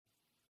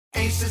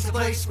Ace is the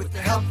place with the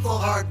helpful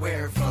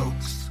hardware,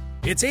 folks.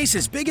 It's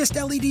Ace's biggest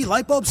LED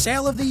light bulb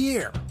sale of the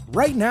year.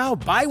 Right now,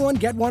 buy one,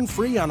 get one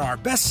free on our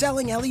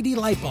best-selling LED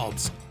light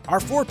bulbs. Our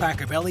 4-pack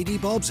of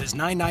LED bulbs is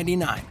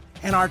 $9.99,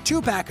 and our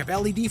 2-pack of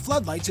LED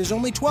floodlights is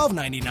only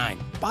 $12.99.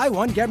 Buy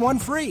one, get one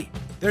free.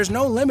 There's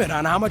no limit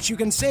on how much you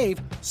can save,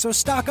 so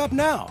stock up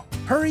now.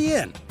 Hurry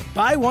in.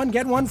 Buy one,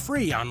 get one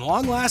free on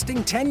long-lasting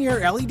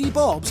 10-year LED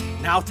bulbs,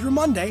 now through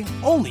Monday,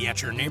 only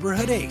at your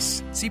neighborhood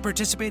Ace. See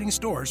participating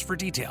stores for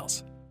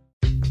details.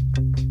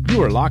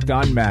 You are Locked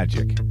On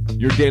Magic,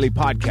 your daily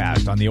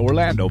podcast on the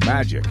Orlando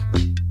Magic.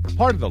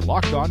 Part of the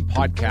Locked On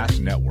Podcast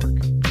Network.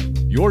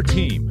 Your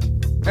team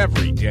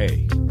every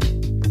day.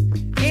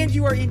 And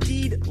you are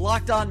indeed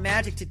Locked On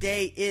Magic.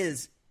 Today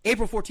is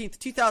April 14th,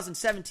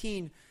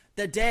 2017,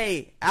 the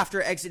day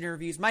after exit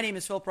interviews. My name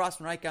is Phil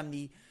Rossman-Reich. I'm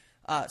the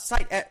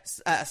site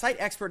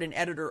expert and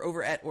editor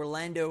over at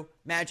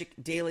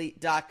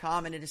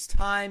OrlandoMagicDaily.com. And it is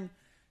time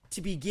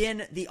to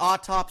begin the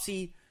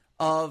autopsy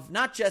of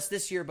not just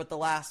this year, but the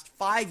last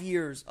 5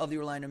 years of the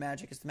Orlando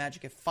Magic, as the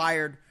Magic have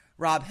fired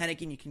Rob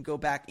Hennigan. You can go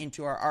back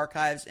into our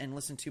archives and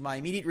listen to my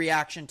immediate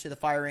reaction to the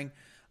firing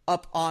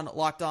up on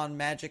Locked On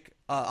Magic,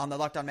 on the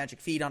Locked On Magic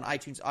feed on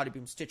iTunes,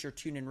 Audioboom, Stitcher,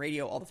 TuneIn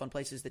Radio, all the fun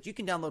places that you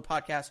can download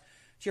podcasts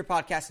to your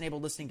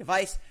podcast-enabled listening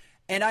device.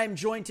 And I am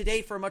joined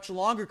today for a much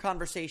longer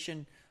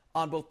conversation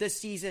on both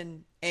this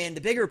season and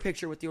the bigger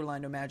picture with the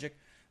Orlando Magic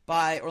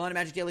by Orlando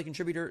Magic Daily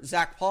contributor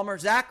Zach Palmer.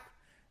 Zach,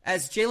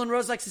 as Jalen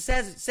Rose likes to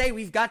say,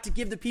 we've got to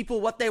give the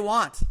people what they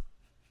want.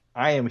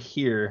 I am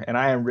here, and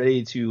I am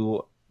ready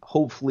to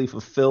hopefully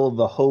fulfill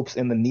the hopes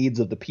and the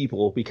needs of the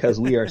people, because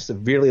we are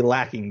severely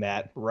lacking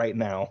that right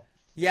now.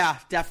 Yeah,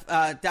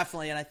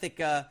 definitely. And I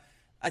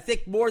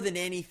think more than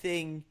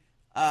anything,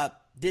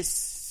 this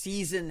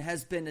season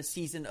has been a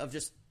season of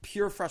just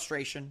pure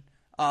frustration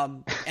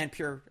and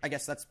pure, I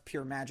guess that's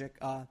pure magic.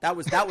 That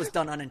was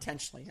done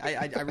unintentionally.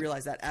 I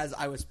realized that as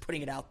I was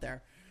putting it out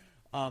there.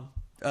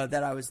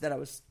 That I was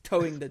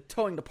towing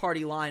the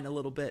party line a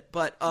little bit,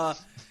 but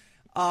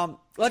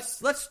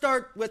let's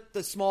start with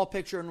the small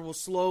picture, and we'll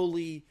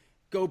slowly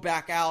go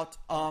back out.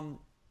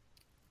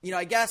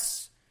 I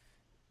guess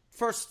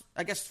first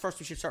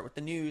we should start with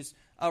the news.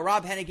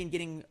 Rob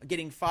Hennigan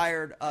getting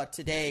fired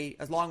today,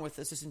 along with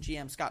assistant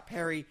GM Scott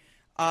Perry.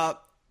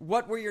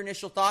 What were your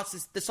initial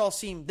thoughts? This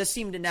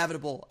seemed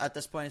inevitable at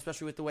this point,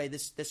 especially with the way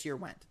this year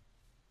went.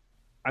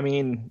 I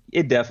mean,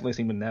 it definitely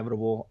seemed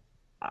inevitable.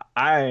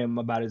 I am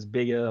about as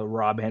big a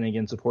Rob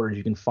Hennigan supporter as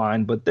you can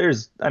find, but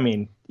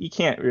you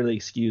can't really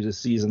excuse a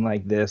season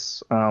like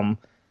this. And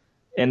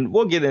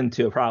we'll get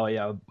into probably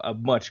a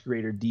much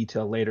greater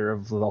detail later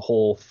of the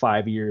whole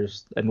 5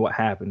 years and what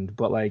happened.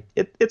 But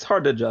it's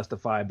hard to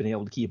justify being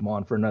able to keep him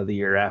on for another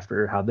year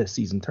after how this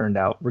season turned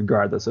out,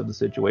 regardless of the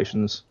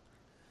situations.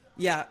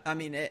 Yeah, I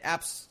mean,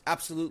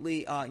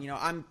 absolutely.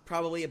 I'm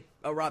probably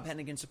a Rob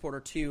Hennigan supporter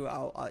too.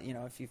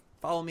 If you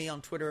follow me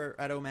on Twitter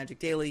at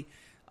OMagicDaily,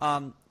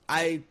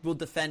 I will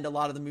defend a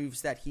lot of the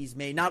moves that he's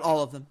made. Not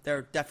all of them. There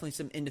are definitely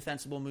some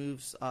indefensible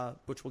moves,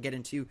 which we'll get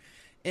into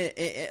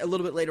a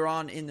little bit later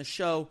on in the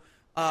show.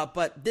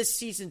 But this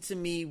season to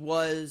me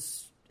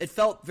it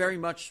felt very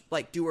much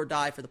like do or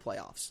die for the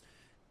playoffs.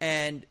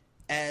 And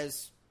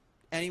as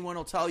anyone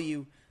will tell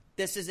you,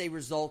 this is a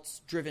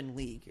results-driven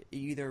league.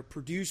 You either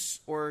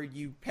produce or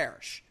you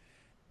perish.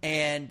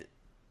 And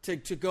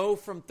to go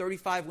from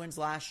 35 wins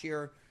last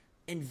year,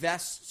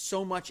 invest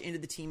so much into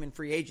the team in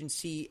free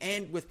agency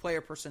and with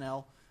player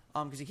personnel,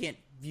 because you can't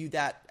view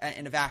that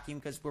in a vacuum,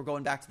 because we're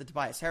going back to the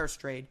Tobias Harris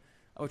trade,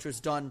 which was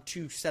done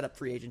to set up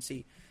free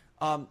agency.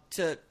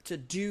 To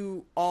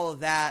do all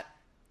of that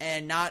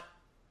and not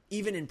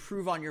even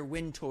improve on your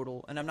win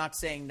total, and I'm not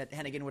saying that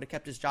Hennigan would have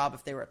kept his job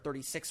if they were at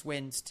 36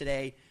 wins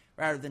today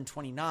rather than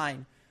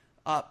 29,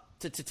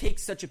 to take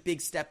such a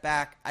big step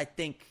back, I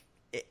think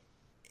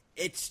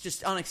it's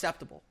just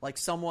unacceptable. Like,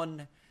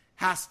 someone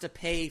has to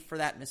pay for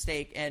that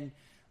mistake. And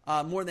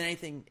more than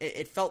anything,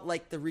 it felt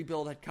like the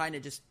rebuild had kind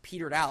of just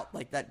petered out,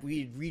 like that we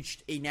had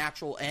reached a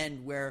natural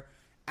end where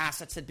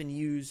assets had been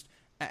used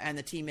and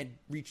the team had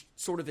reached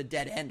sort of a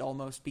dead end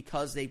almost,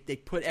 because they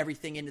put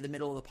everything into the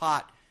middle of the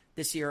pot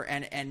this year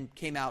and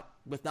came out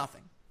with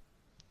nothing.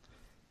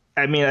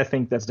 I mean, I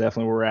think that's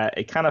definitely where we're at.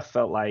 It kind of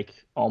felt like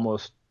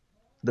almost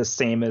the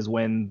same as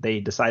when they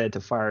decided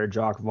to fire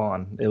Jacques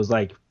Vaughn. It was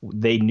like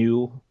they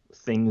knew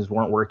things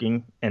weren't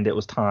working and it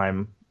was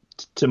time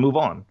to move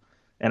on.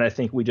 And I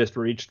think we just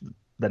reached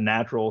the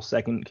natural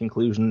second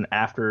conclusion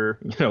after,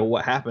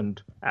 what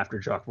happened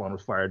after Jacques Vaughn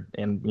was fired.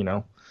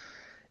 And,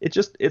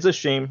 it's a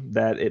shame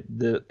that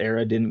the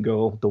era didn't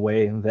go the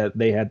way that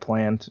they had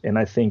planned. And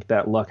I think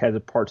that luck had a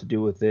part to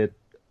do with it.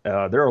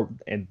 There are,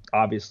 and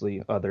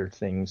obviously other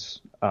things,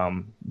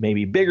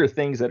 maybe bigger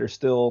things that are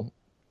still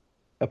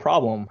a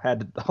problem,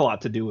 had a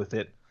lot to do with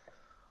it.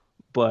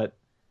 But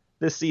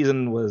this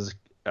season was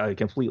a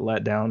complete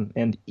letdown.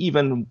 And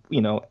even,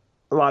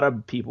 a lot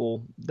of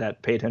people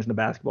that pay attention to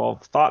basketball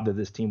thought that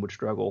this team would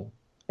struggle.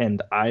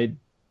 And I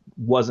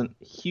wasn't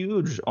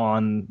huge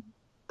on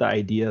the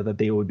idea that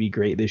they would be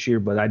great this year,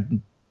 but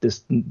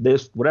this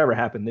whatever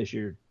happened this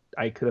year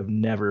I could have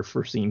never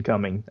foreseen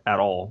coming at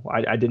all.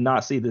 I did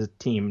not see this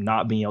team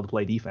not being able to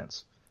play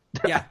defense.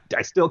 Yeah,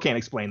 I still can't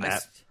explain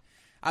that.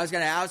 I was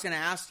gonna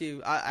ask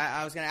you.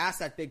 I was gonna ask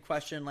that big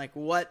question, like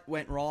what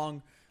went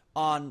wrong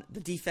on the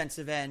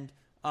defensive end,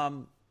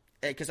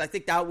 because I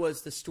think that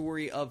was the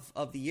story of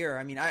the year.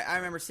 I mean, I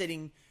remember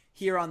sitting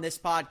here on this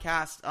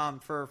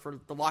podcast for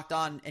the Locked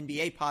On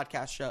NBA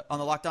podcast show, on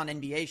the Locked On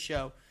NBA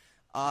show.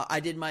 I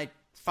did my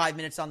 5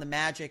 minutes on the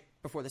Magic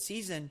before the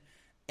season,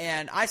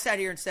 and I sat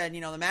here and said,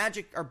 the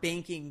Magic are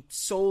banking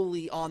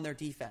solely on their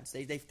defense.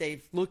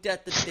 They've looked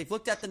at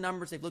the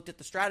numbers, they've looked at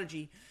the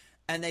strategy,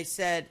 and they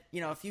said,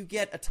 if you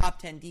get a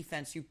top 10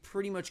 defense, you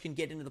pretty much can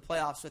get into the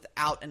playoffs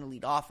without an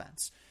elite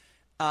offense.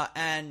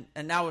 And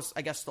that was,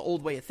 I guess, the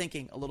old way of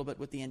thinking a little bit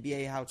with the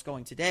NBA, how it's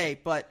going today.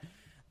 But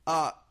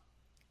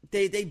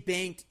they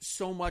banked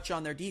so much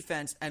on their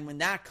defense, and when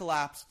that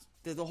collapsed,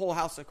 the whole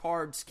house of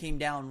cards came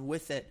down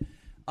with it,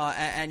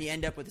 and you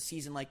end up with a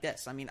season like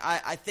this. I mean,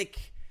 I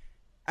think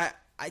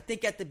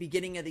at the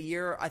beginning of the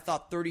year, I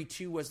thought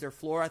 32 was their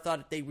floor. I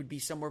thought they would be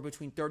somewhere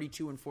between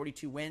 32 and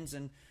 42 wins,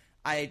 and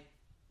I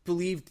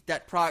believed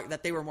that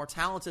they were more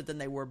talented than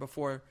they were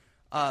before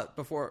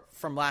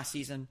from last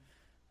season.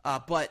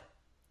 But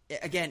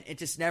again, it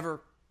just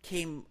never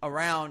came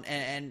around,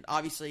 and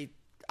obviously,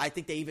 I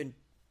think they even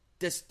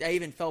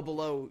fell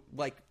below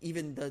like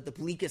even the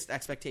bleakest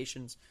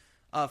expectations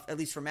of, at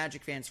least for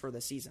Magic fans, for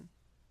the season.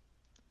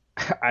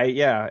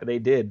 Yeah, they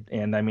did.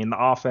 And I mean,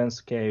 the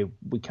offense, okay,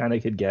 we kind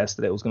of could guess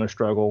that it was going to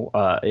struggle.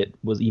 It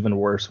was even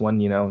worse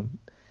when,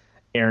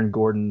 Aaron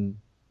Gordon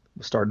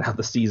started out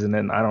the season,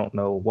 and I don't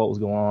know what was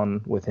going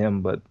on with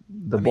him, but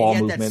ball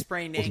movement that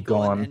sprained was ankle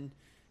gone.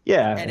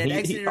 And in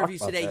exit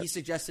interviews today, he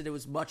suggested it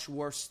was much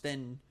worse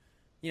than,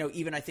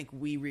 even I think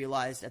we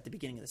realized at the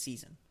beginning of the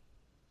season.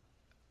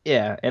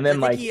 Yeah, and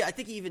then I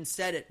think he even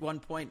said at one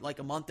point, like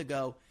a month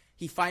ago,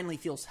 he finally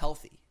feels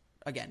healthy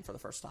again for the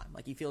first time.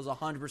 Like he feels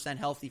 100%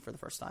 healthy for the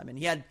first time, and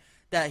he had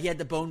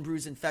the bone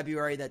bruise in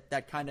February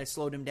that kind of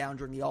slowed him down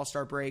during the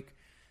All-Star break.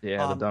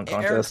 Yeah, the dunk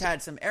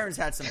contest. Aaron's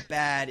had some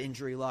bad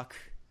injury luck,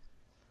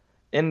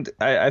 and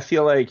I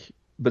feel like,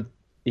 but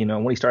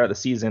when he started the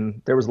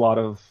season, there was a lot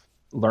of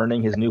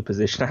learning his new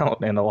position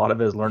out, and a lot of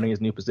his learning his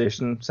new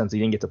position, since he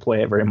didn't get to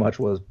play it very much,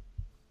 was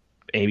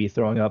maybe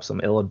throwing up some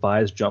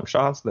ill-advised jump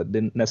shots that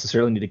didn't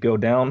necessarily need to go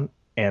down.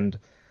 And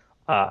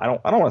I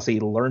don't want to say he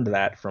learned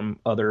that from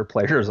other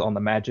players on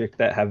the Magic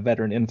that have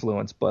veteran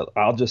influence, but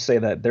I'll just say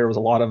that there was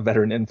a lot of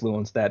veteran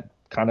influence that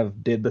kind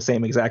of did the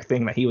same exact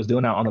thing that he was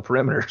doing out on the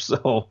perimeter.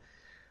 So,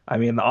 I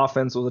mean, the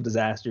offense was a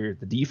disaster.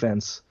 The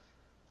defense,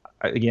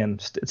 again,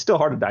 it's still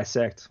hard to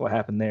dissect what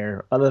happened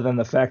there, other than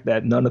the fact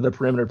that none of the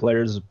perimeter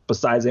players,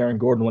 besides Aaron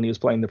Gordon when he was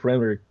playing the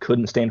perimeter,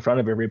 couldn't stay in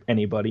front of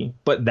anybody.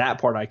 But that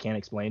part I can't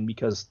explain,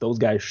 because those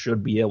guys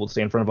should be able to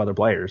stay in front of other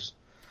players.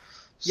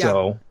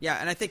 Yeah,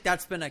 and I think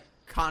that's been a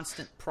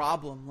constant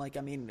problem. Like,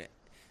 I mean,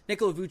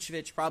 Nikola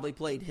Vucevic probably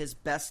played his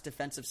best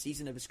defensive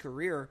season of his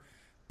career,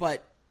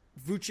 but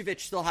Vucevic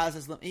still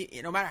has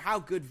no matter how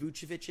good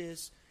Vucevic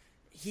is,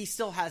 he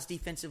still has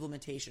defensive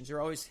limitations.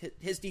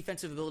 His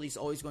defensive ability is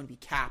always going to be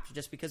capped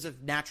just because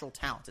of natural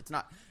talent.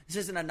 This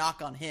isn't a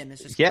knock on him.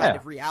 It's just kind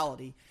of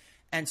reality.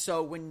 And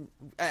so and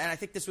I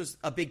think this was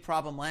a big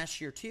problem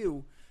last year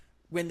too,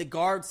 when the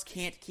guards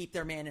can't keep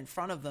their man in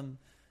front of them,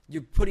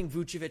 you're putting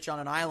Vucevic on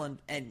an island,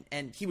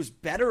 and he was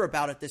better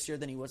about it this year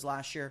than he was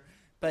last year,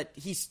 but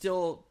he's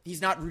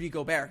not Rudy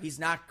Gobert. He's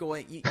not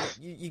going,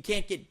 you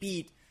can't get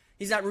beat.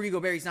 He's not Rudy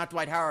Gobert. He's not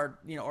Dwight Howard,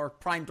 or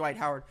prime Dwight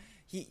Howard.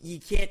 He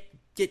can't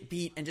get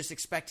beat and just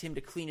expect him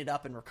to clean it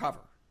up and recover.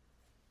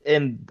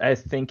 And I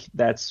think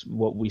that's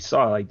what we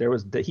saw. Like maybe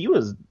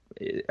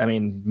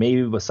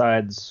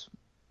besides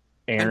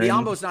Aaron. And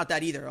Biyombo's not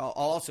that either. I'll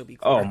also be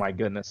clear. Oh my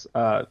goodness.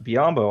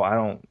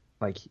 Biyombo,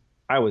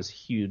 I was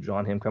huge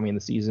on him coming in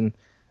the season.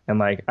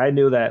 And I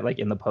knew that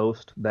in the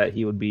post that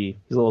he's a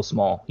little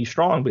small. He's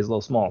strong, but he's a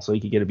little small, so he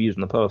could get abused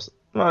in the post.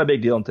 Not a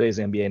big deal in today's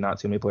NBA. Not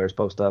too many players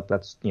post up.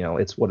 That's,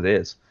 it's what it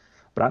is.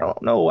 But I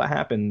don't know what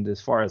happened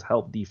as far as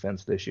help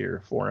defense this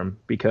year for him,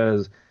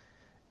 because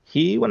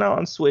he went out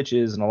on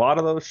switches, and a lot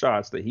of those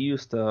shots that he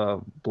used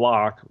to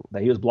block,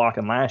 that he was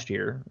blocking last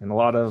year, and a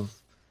lot of,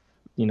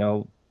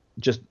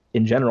 just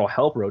in general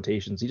help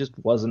rotations, he just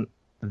wasn't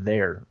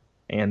there.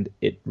 And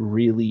it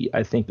really,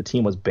 I think the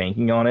team was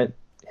banking on it,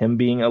 him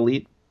being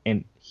elite,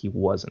 and he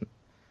wasn't.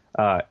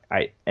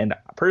 And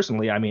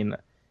personally, I mean,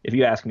 if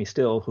you ask me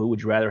still, who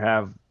would you rather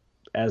have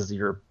as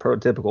your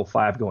prototypical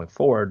five going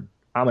forward,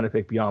 I'm going to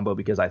pick Biyombo,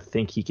 because I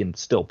think he can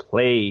still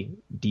play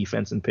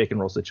defense in pick and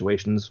roll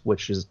situations,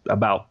 which is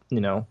about,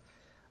 the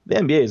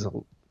NBA is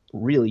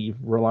really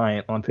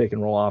reliant on pick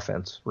and roll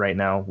offense right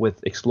now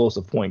with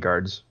explosive point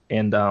guards.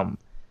 And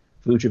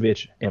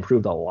Vucevic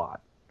improved a lot,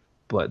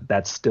 but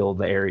that's still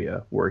the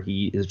area where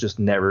he is just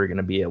never going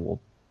to be able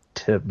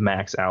to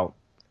max out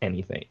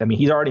anything. I mean,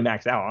 he's already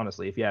maxed out,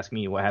 honestly. If you ask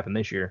me what happened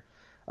this year,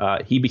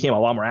 he became a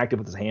lot more active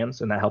with his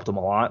hands, and that helped him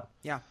a lot.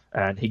 Yeah.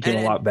 And he came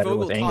a lot better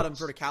Vogel with angles. taught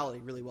him verticality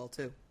really well,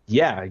 too.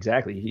 Yeah,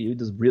 exactly. He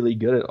was really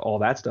good at all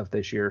that stuff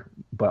this year,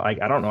 but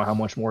I don't know how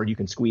much more you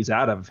can squeeze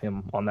out of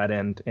him on that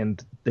end.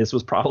 And this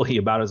was probably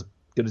about as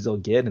good as he'll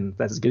get, and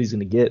that's as good as he's going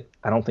to get.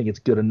 I don't think it's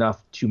good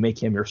enough to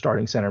make him your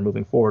starting center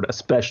moving forward,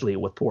 especially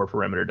with poor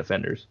perimeter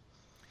defenders.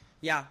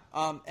 Yeah,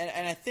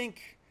 and I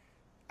think,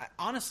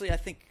 honestly, I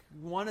think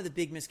one of the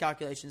big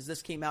miscalculations,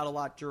 this came out a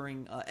lot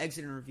during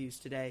exit interviews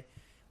today,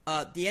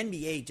 the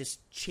NBA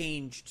just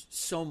changed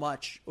so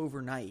much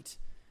overnight.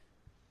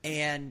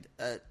 And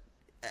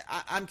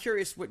I'm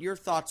curious what your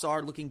thoughts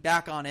are looking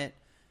back on it.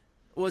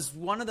 Was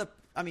one of the,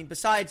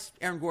 besides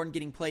Aaron Gordon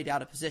getting played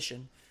out of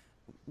position,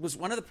 was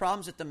one of the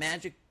problems that the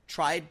Magic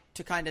tried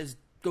to kind of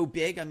go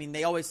big? I mean,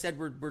 they always said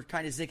we're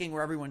kind of zigging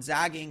where everyone's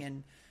zagging,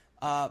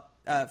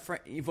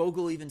 and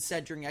Vogel even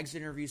said during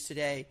exit interviews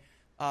today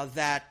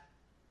that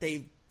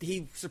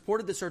he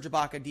supported the Serge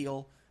Ibaka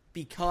deal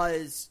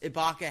because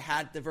Ibaka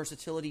had the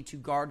versatility to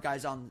guard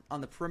guys on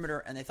the perimeter,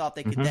 and they thought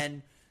they could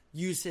then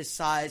use his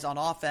size on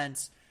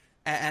offense.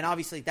 And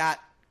obviously that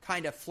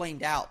kind of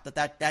flamed out,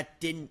 that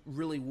didn't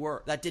really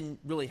work. That didn't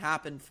really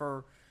happen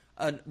for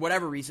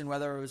whatever reason,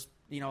 whether it was,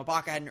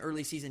 Ibaka had an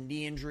early season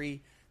knee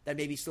injury that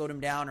maybe slowed him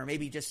down, or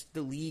maybe just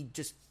the league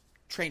just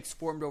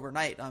transformed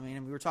overnight. I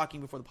mean, we were talking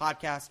before the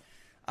podcast.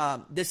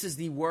 This is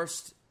the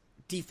worst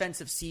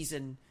defensive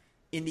season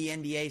in the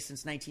NBA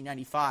since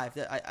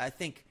 1995. I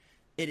think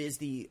it is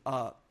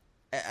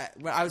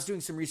when I was doing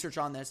some research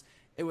on this,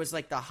 it was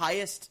like the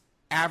highest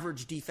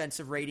average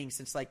defensive rating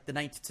since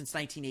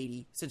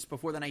 1980, since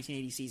before the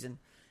 1980 season,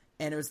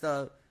 and it was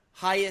the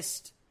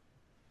highest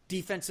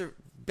defensive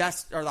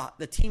best, or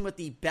the team with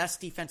the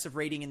best defensive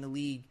rating in the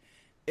league.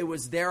 It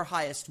was their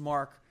highest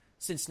mark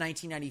since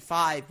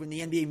 1995, when the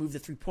NBA moved the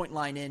 3-point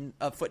line in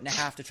a foot and a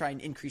half to try and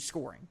increase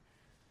scoring.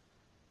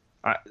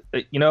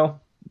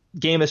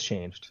 Game has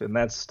changed, and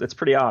that's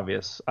pretty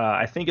obvious.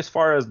 I think as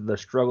far as the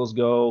struggles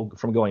go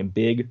from going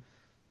big,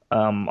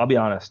 I'll be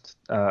honest.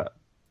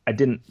 I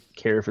didn't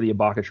care for the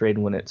Ibaka trade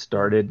when it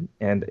started,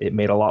 and it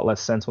made a lot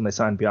less sense when they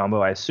signed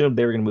Biyombo. I assumed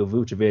they were going to move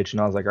Vucevic, and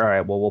I was like, all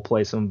right, well, we'll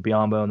play some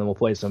Biyombo, and then we'll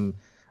play some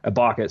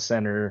Ibaka at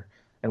center,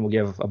 and we'll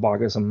give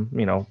Ibaka some,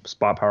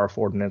 spot power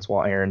forward minutes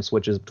while Aaron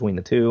switches between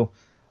the two.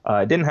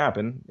 It didn't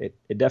happen.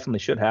 It definitely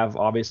should have,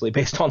 obviously,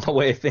 based on the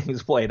way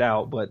things played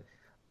out, but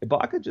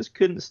Ibaka just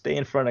couldn't stay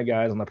in front of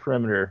guys on the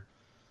perimeter.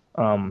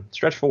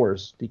 Stretch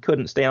fours, he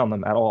couldn't stay on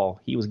them at all.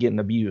 He was getting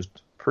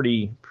abused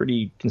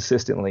pretty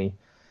consistently.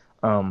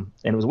 And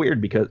it was weird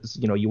because,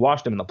 you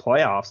watched him in the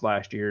playoffs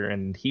last year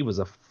and he was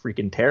a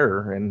freaking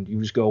terror, and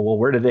you just go, well,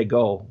 where did it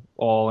go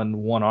all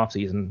in one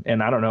offseason?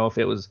 And I don't know if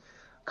it was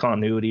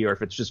continuity or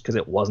if it's just because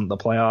it wasn't the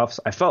playoffs.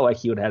 I felt like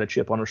he would have had a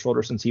chip on his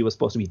shoulder since he was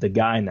supposed to be the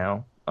guy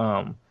now.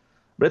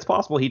 But it's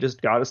possible he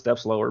just got a step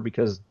slower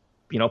because,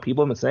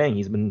 people have been saying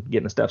he's been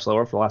getting a step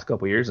slower for the last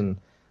couple of years, and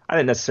I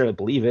didn't necessarily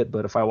believe it,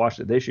 but if I watched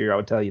it this year, I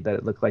would tell you that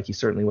it looked like he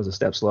certainly was a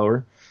step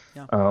slower.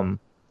 Yeah. And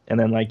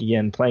then,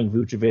 again, playing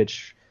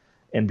Vucevic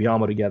and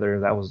Biyombo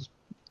together, that was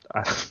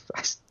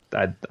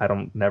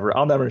I'll never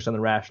understand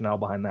the rationale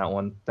behind that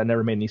one. That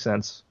never made any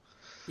sense.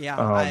 Yeah,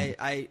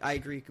 I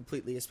agree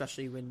completely,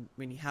 especially when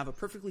you have a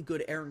perfectly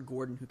good Aaron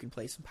Gordon who can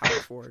play some power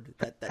forward.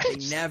 that they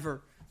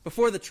never,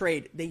 before the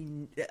trade,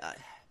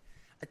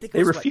 I think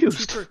they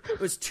refused. It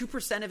was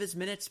 2% of his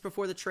minutes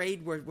before the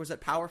trade was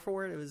at power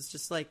forward. It was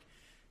just like,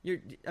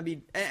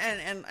 and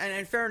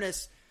in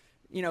fairness,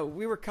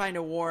 we were kind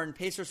of warned.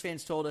 Pacers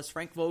fans told us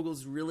Frank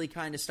Vogel's really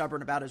kind of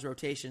stubborn about his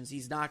rotations.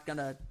 He's not going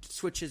to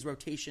switch his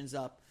rotations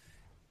up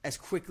as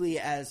quickly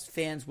as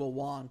fans will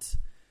want.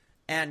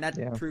 And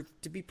that proved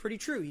to be pretty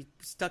true. He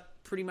stuck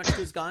pretty much to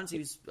his guns. He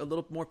was a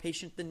little more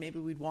patient than maybe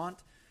we'd want,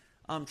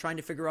 trying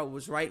to figure out what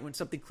was right. When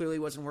something clearly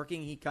wasn't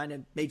working, he kind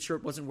of made sure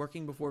it wasn't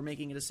working before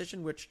making a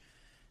decision, which,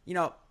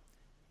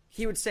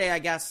 he would say, I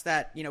guess,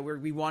 that,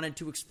 we wanted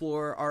to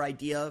explore our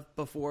idea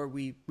before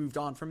we moved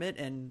on from it.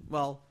 And,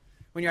 well,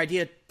 when your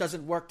idea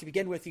doesn't work to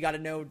begin with, you got to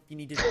know you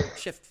need to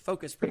shift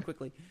focus pretty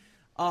quickly.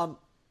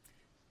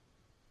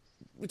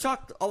 We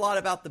talked a lot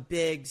about the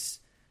bigs,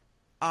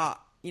 and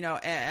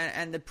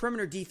the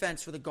perimeter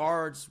defense for the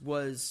guards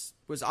was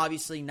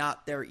obviously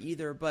not there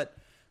either. But,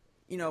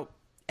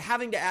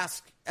 having to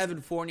ask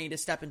Evan Fournier to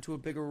step into a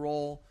bigger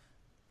role,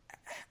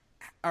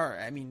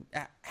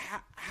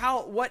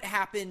 what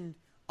happened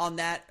on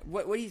that?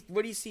 What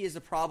do you see as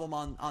a problem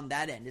on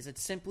that end? Is it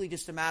simply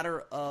just a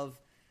matter of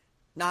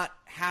not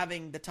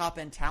having the top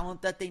end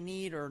talent that they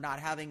need, or not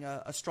having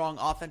a strong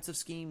offensive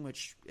scheme,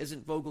 which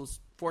isn't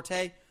Vogel's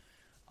forte?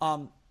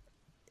 What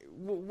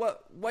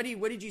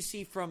did you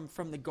see from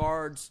the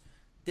guards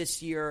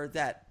this year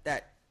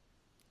that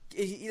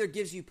either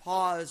gives you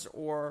pause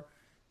or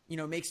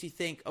makes you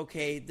think,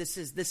 okay, this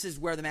is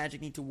where the Magic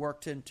need to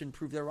work to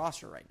improve their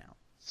roster right now?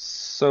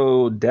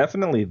 So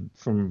definitely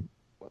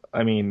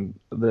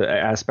the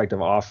aspect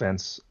of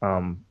offense,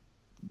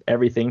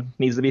 everything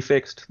needs to be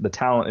fixed. The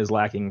talent is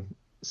lacking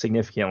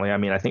significantly.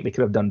 I think they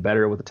could have done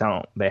better with the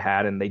talent they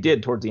had, and they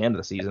did towards the end of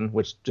the season,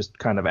 which just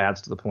kind of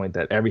adds to the point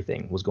that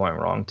everything was going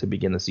wrong to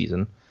begin the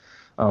season.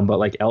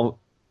 But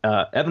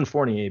Evan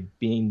Fournier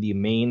being the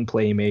main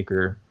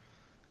playmaker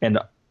And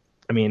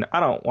I mean, I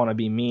don't want to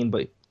be mean,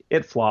 but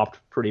it flopped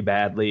pretty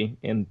badly.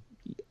 And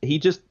he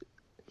is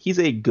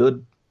a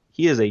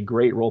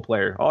great role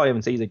player. All I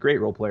even say, he's a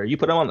great role player. You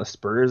put him on the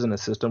Spurs in a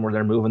system where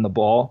they're moving the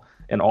ball,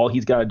 and all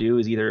he's got to do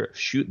is either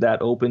shoot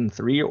that open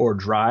three or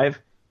drive.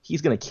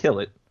 He's going to kill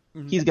it.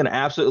 Mm-hmm. He's going to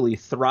absolutely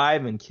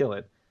thrive and kill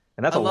it.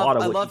 And that's a lot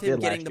of what he did last year. I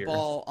love him getting the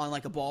ball on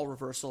like a ball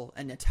reversal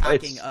and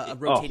attacking a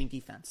rotating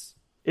defense.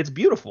 It's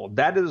beautiful.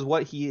 That is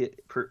what he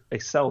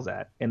excels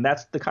at, and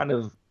that's the kind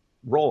of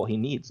role he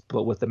needs.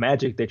 But with the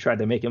Magic, they tried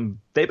to make him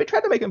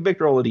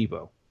Victor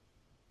Oladipo.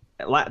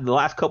 The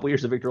last couple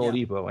years of Victor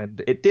Oladipo,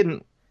 and it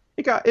didn't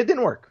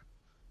work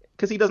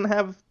because he doesn't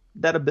have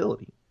that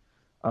ability.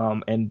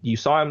 And you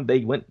saw him; they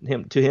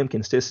went to him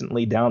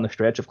consistently down the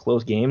stretch of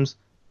close games.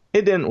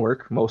 It didn't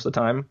work most of the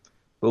time,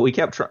 but they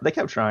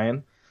kept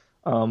trying.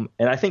 And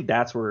I think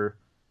that's where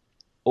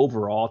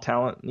overall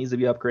talent needs to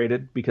be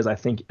upgraded, because I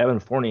think Evan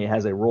Fournier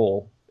has a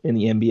role in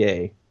the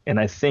NBA. And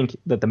I think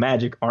that the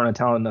Magic aren't a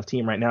talented enough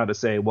team right now to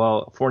say,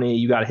 well, Fournier,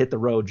 you got to hit the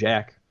road,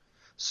 Jack.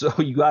 So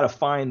you got to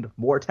find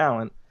more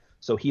talent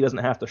so he doesn't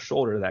have to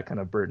shoulder that kind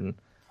of burden.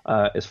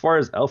 As far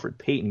as Elfrid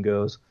Payton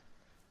goes,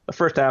 the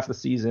first half of the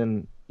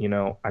season,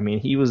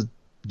 he was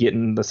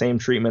getting the same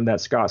treatment that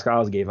Scott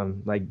Skiles gave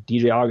him. Like,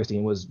 DJ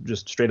Augustine was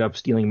just straight up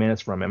stealing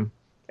minutes from him.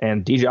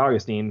 And DJ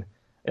Augustine,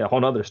 a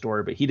whole other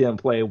story, but he didn't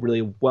play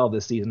really well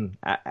this season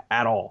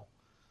at all.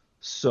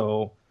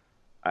 So,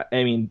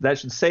 I mean, that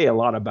should say a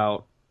lot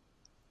about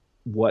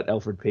what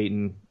Elfrid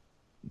Payton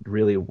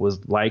really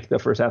was like the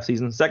first half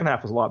season. Second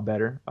half was a lot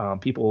better.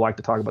 People like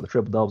to talk about the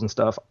triple doubles and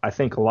stuff. I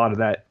think a lot of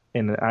that,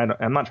 and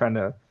I'm not trying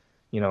to,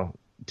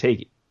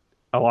 take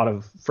a lot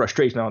of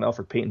frustration on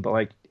Elfrid Payton, but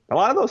like a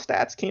lot of those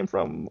stats came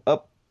from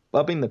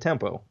upping the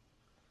tempo.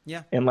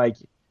 Yeah. And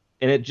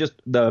it just,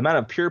 the amount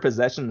of pure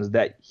possessions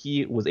that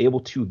he was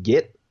able to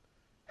get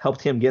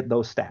helped him get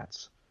those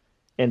stats.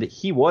 And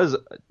he was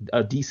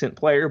a decent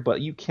player, but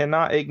you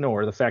cannot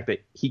ignore the fact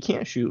that he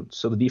can't shoot,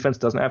 so the defense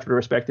doesn't have to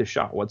respect his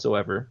shot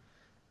whatsoever,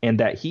 and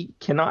that he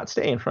cannot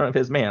stay in front of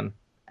his man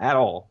at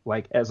all.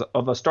 Like,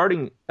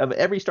 of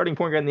every starting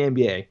point guard in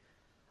the NBA,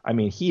 I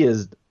mean, he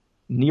is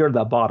near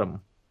the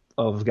bottom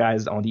of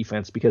guys on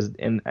defense, because,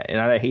 and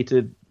I hate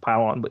to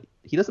pile on, but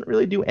he doesn't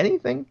really do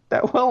anything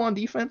that well on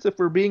defense, if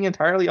we're being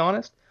entirely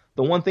honest.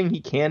 The one thing he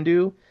can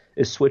do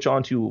is switch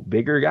on to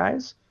bigger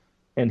guys,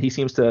 and he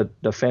seems to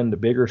defend the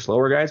bigger,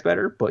 slower guys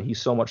better, but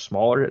he's so much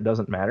smaller, it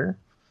doesn't matter.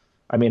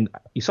 I mean,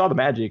 you saw the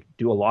Magic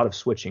do a lot of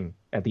switching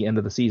at the end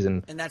of the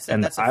season. And that's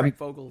a Frank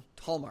Vogel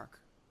hallmark.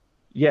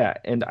 Yeah,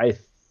 and I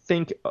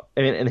think,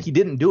 and he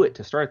didn't do it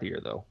to start the year,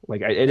 though.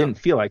 Like, I didn't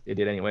feel like they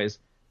did anyways.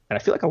 And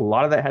I feel like a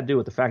lot of that had to do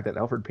with the fact that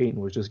Elfrid Payton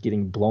was just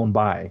getting blown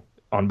by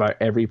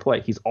every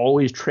play. He's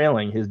always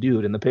trailing his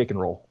dude in the pick and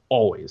roll.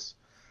 Always.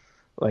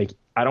 Like,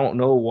 I don't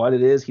know what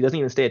it is. He doesn't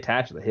even stay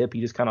attached to the hip.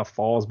 He just kind of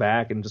falls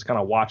back and just kind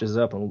of watches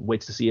up and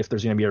waits to see if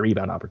there's going to be a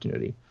rebound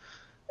opportunity.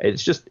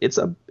 It's just, it's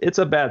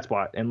a bad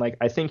spot. And like,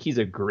 I think he's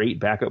a great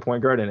backup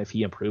point guard. And if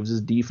he improves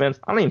his defense,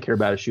 I don't even care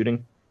about his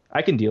shooting.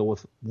 I can deal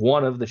with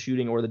one of the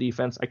shooting or the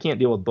defense. I can't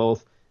deal with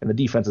both. And the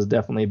defense is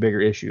definitely a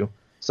bigger issue.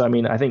 So, I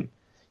mean, I think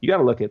you got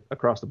to look at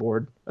across the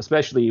board,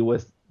 especially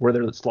with where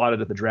they're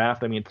slotted at the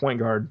draft. I mean, point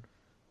guard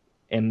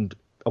and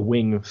a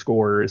wing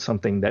scorer is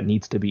something that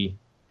needs to be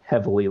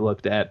heavily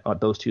looked at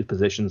those two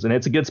positions. And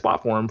it's a good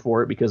spot for him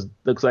for it, because it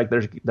looks like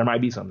there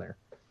might be some there.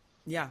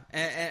 Yeah,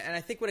 and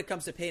I think when it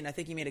comes to Payton, I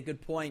think he made a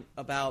good point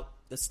about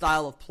the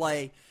style of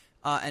play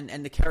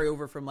and the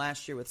carryover from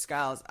last year with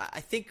Skiles.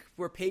 I think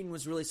where Payton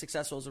was really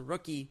successful as a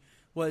rookie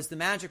was the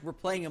Magic were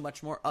playing a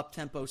much more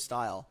up-tempo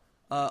style,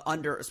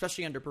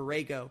 especially under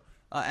Borrego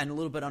and a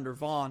little bit under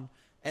Vaughn.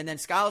 And then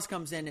Skiles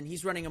comes in and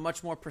he's running a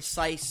much more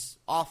precise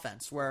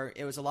offense where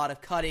it was a lot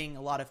of cutting,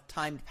 a lot of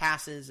timed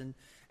passes, and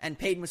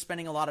Payton was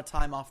spending a lot of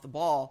time off the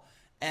ball.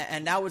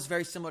 And that was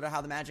very similar to how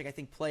the Magic, I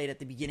think, played at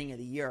the beginning of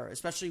the year,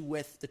 especially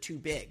with the two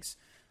bigs.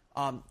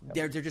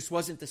 There just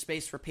wasn't the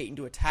space for Payton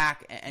to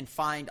attack and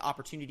find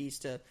opportunities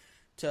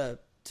to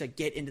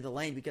get into the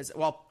lane, because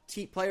while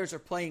players are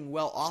playing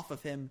well off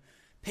of him,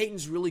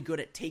 Payton's really good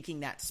at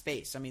taking that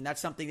space. I mean,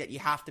 that's something that you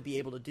have to be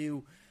able to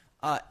do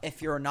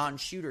if you're a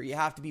non-shooter. You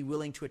have to be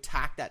willing to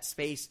attack that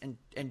space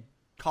and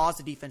cause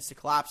the defense to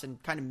collapse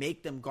and kind of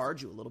make them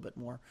guard you a little bit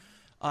more.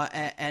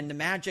 And the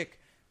Magic,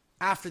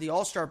 after the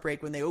All-Star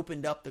break, when they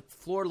opened up the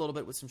floor a little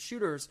bit with some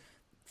shooters,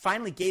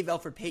 finally gave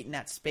Elfrid Payton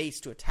that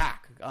space to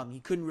attack. He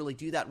couldn't really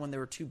do that when there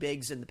were two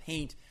bigs in the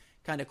paint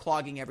kind of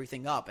clogging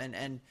everything up.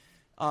 And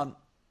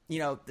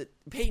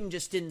Payton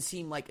just didn't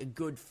seem like a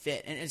good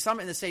fit. And some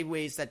in the same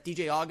ways that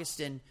DJ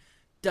Augustin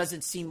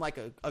doesn't seem like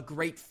a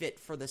great fit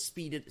for the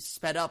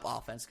sped up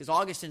offense, because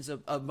Augustin's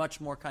a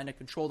much more kind of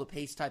control the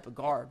pace type of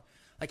guard.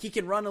 Like, he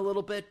can run a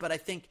little bit, but I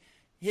think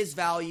his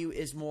value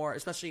is more,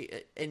 especially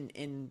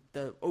in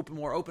the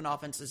more open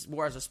offense, is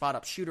more as a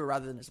spot-up shooter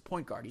rather than as a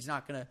point guard. He's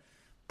not going to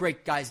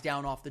break guys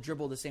down off the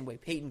dribble the same way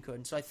Payton could.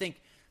 And so I think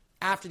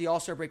after the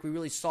All-Star break, we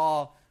really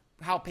saw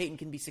how Payton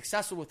can be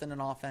successful within an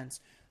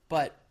offense.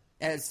 But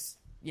as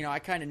I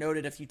kind of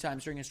noted a few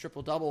times during his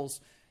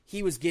triple-doubles,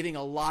 he was giving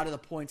a lot of the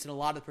points and a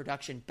lot of the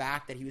production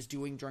back that he was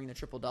doing during the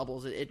triple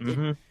doubles.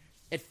 I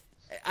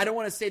don't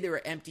want to say they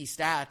were empty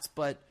stats,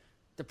 but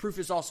the proof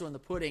is also in the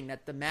pudding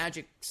that the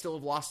Magic still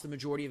have lost the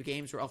majority of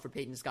games where Elfrid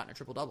Payton has gotten a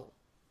triple double.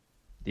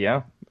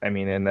 Yeah, I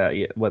mean, and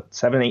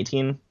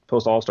 7-18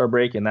 post All-Star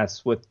break, and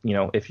that's with,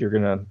 if you're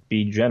gonna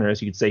be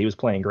generous, you could say he was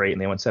playing great,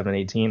 and they went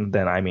 7-18.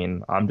 Then I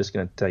mean, I'm just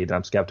gonna tell you that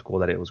I'm skeptical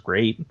that it was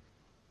great.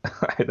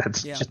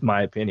 That's just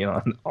my opinion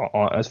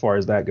on as far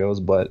as that goes.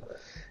 But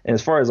and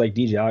as far as like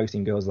DJ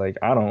Augustin goes, like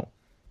I don't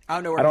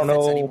know where he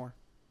fits anymore.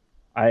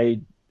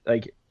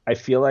 I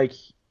feel like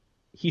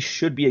he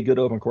should be a good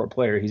open court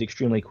player. He's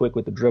extremely quick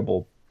with the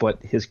dribble,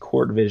 but his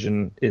court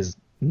vision is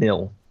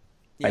nil.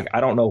 Yeah. Like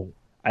I don't know.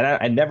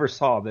 I never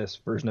saw this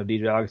version of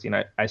DJ Augustin.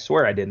 I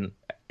swear I didn't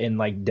in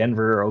like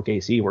Denver or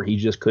OKC where he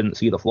just couldn't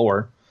see the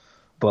floor.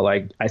 But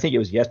like I think it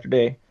was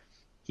yesterday.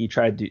 He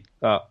tried to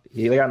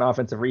he got an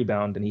offensive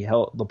rebound and he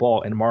held the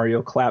ball and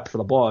Mario clapped for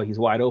the ball. He's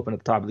wide open at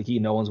the top of the key.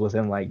 No one's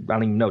within like I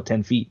don't even know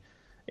 10 feet.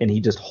 And he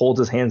just holds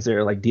his hands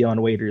there like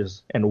Dion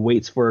Waiters and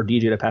waits for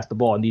DJ to pass the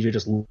ball. And DJ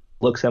just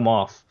looks him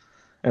off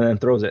and then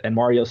throws it. And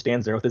Mario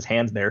stands there with his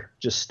hands there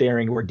just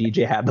staring where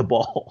DJ had the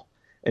ball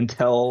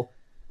until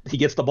he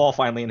gets the ball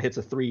finally and hits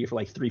a three for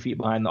like 3 feet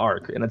behind the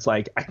arc. And it's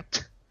like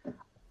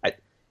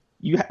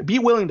you be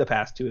willing to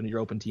pass to your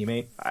open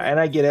teammate. And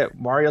I get it.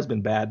 Mario's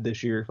been bad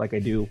this year, like I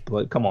do,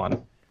 but come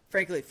on.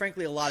 Frankly,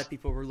 a lot of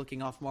people were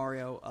looking off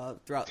Mario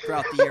throughout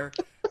the year.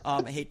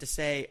 I hate to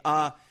say.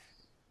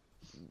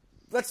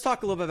 Let's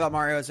talk a little bit about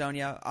Mario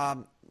Hezonja.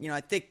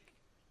 I think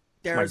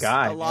there's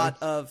a lot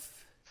of.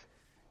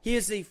 He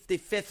is the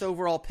fifth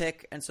overall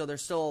pick, and so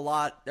there's still a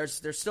lot.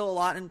 There's still a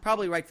lot, and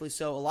probably rightfully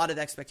so, a lot of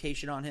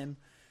expectation on him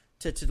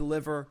to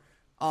deliver.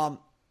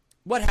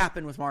 What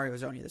happened with Mario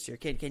Hezonja this year?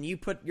 Can you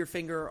put your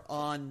finger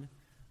on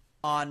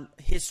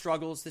his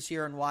struggles this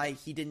year and why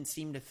he didn't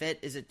seem to fit?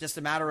 Is it just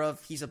a matter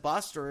of he's a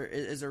bust, or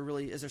is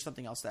there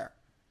something else there?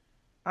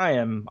 I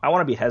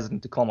want to be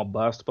hesitant to call him a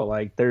bust, but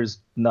like there's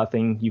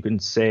nothing you can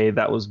say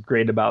that was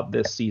great about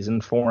this season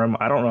for him.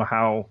 I don't know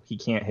how he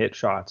can't hit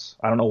shots.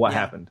 I don't know what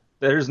happened.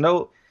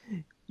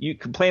 You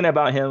complain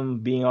about him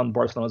being on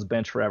Barcelona's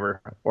bench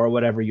forever or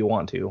whatever you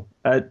want to.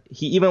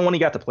 Even when he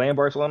got to play in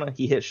Barcelona,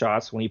 he hit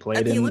shots when he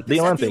played in the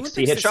Olympics.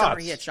 He hit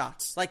shots. He hit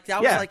shots. Like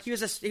that was like he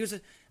was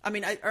a. I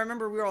mean, I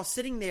remember we were all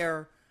sitting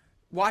there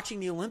watching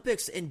the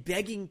Olympics and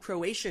begging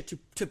Croatia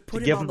to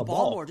put him on the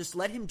ball more, just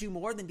let him do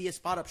more than be a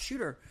spot up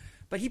shooter.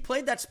 But he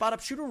played that spot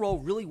up shooter role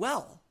really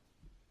well.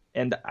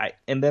 And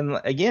then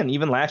again,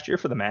 even last year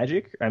for the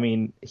Magic, I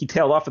mean, he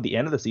tailed off at the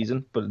end of the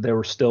season, but there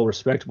were still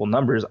respectable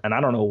numbers. And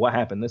I don't know what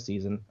happened this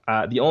season.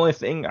 The only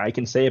thing I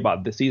can say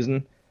about this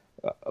season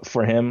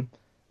for him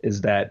is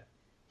that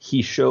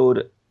he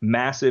showed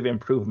massive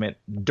improvement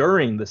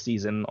during the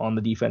season on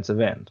the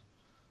defensive end.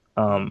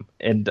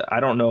 And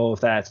I don't know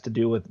if that's to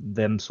do with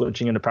them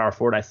switching into power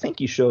forward. I think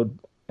he showed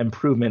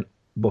improvement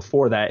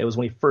before that. It was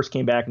when he first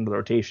came back into the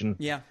rotation.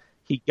 Yeah,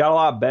 he got a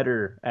lot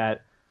better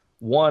at.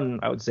 One,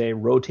 I would say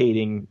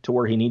rotating to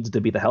where he needs to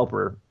be the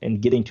helper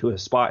and getting to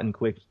his spot in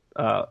quick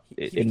time.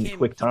 He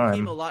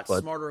became a lot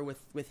smarter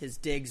with his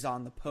digs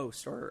on the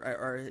post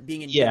or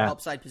being in a help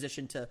side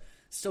position to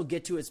still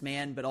get to his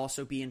man, but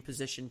also be in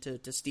position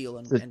to steal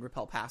and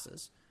repel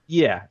passes.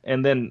 Yeah,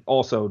 and then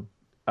also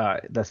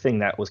the thing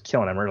that was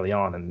killing him early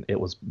on, and it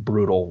was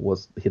brutal,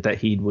 was that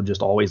he would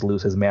just always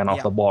lose his man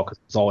off the ball because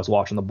he was always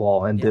watching the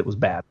ball, and it was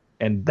bad.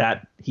 And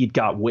that he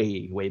got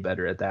way, way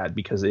better at that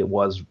because it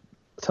was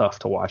tough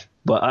to watch.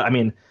 But I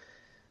mean,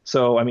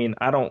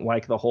 I don't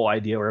like the whole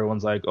idea where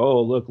everyone's like,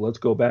 oh, look, let's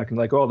go back and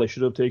like, oh, they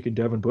should have taken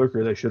Devin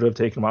Booker. They should have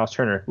taken Miles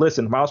Turner.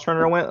 Listen, Miles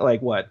Turner went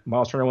like what?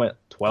 Miles Turner went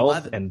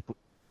 12 and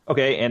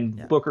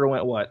Booker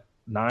went what?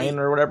 9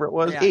 or whatever it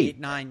was? 8,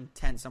 9,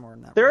 10, somewhere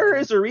in that. There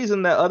is a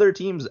reason that other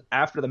teams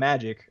after the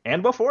Magic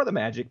and before the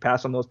Magic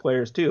passed on those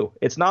players too.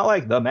 It's not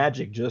like the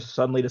Magic just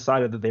suddenly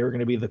decided that they were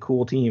going to be the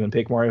cool team and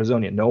pick Mario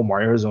Hezonja. No,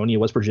 Mario Hezonja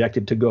was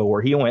projected to go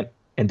where he went,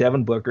 and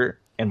Devin Booker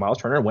and Miles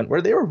Turner went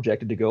where they were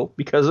projected to go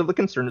because of the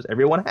concerns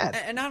everyone had.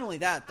 And not only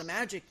that, the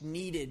Magic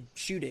needed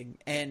shooting,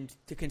 and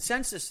the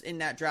consensus in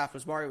that draft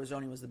was Mario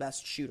Hezonja was the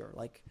best shooter.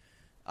 Like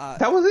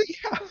that was it.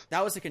 Yeah,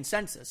 that was the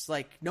consensus.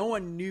 Like no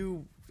one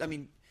knew. I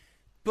mean,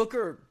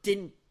 Booker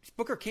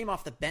came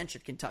off the bench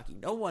at Kentucky.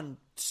 No one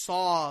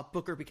saw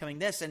Booker becoming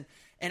this, and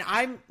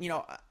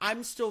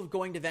I'm still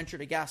going to venture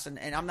to guess, and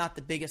I'm not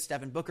the biggest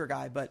Devin Booker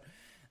guy, but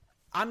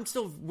I'm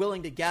still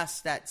willing to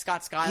guess that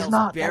Scott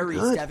Skiles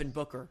buries Devin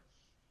Booker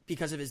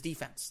because of his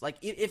defense. Like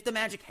if the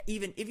Magic,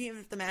 even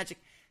if the Magic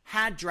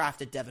had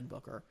drafted Devin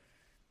Booker,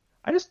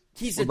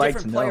 he's a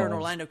different player in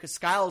Orlando because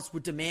Skiles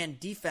would demand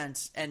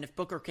defense, and if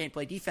Booker can't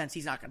play defense,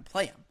 he's not going to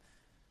play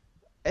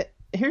him.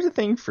 Here's the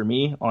thing for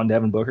me on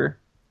Devin Booker.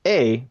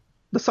 The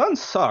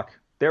Suns suck.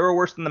 They were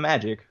worse than the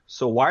Magic,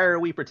 so why are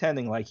we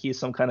pretending like he's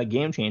some kind of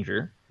game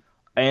changer?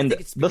 And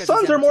the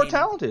Suns are more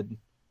talented.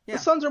 Yeah.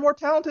 The Suns are more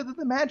talented than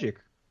the Magic.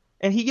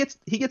 And he gets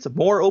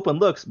more open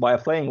looks by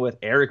playing with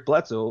Eric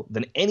Bledsoe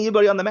than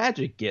anybody on the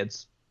Magic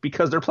gets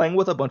because they're playing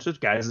with a bunch of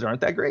guys that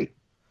aren't that great.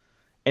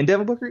 And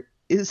Devin Booker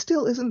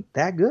still isn't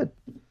that good.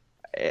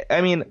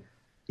 I mean,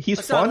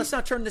 he's fun. Let's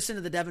not turn this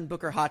into the Devin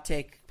Booker hot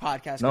take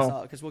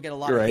podcast because we'll get a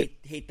lot of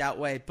hate that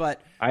way.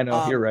 But I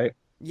know you're right.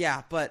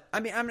 Yeah, but I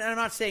mean, I'm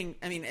not saying.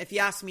 I mean, if you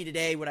asked me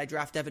today, would I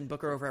draft Devin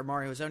Booker over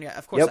Mario Hezonja?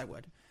 Of course I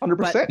would.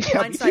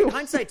 100%.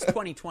 Hindsight's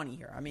 2020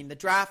 here. I mean, the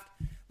draft.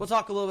 We'll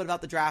talk a little bit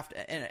about the draft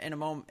in a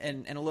moment,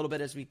 and in a little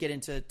bit as we get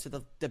into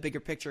the bigger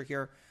picture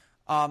here.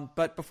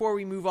 But before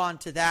we move on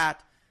to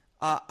that,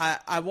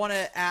 I want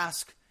to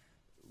ask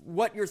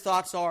what your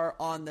thoughts are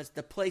on the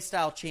play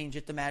style change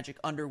that the Magic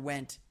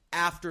underwent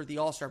after the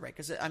All-Star break.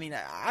 Because, I mean,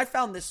 I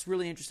found this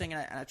really interesting,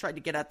 and I tried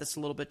to get at this a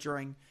little bit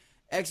during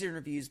exit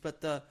interviews, but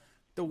the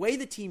way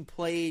the team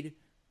played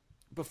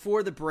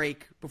before the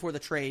break, before the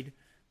trade,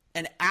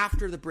 and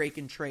after the break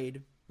and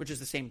trade, which is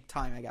the same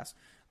time, I guess,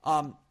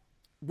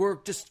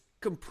 were just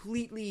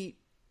completely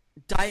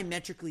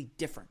diametrically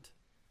different.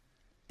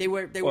 They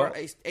were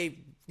a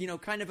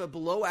kind of a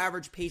below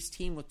average pace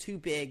team with two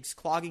bigs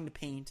clogging the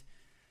paint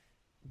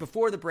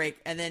before the break,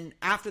 and then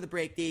after the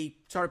break they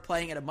started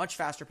playing at a much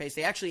faster pace.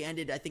 They actually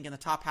ended, I think, in the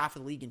top half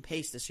of the league in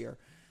pace this year.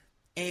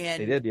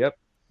 And they did, yep.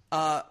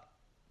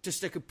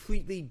 Just a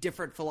completely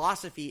different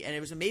philosophy, and it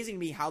was amazing to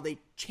me how they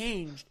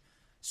changed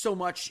so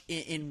much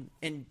in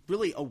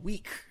really a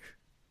week.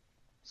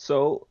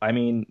 So, I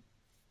mean,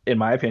 in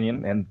my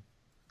opinion, and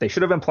they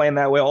should have been playing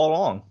that way all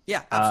along.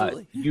 Yeah,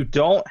 absolutely. You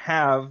don't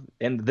have,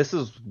 and this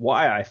is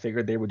why I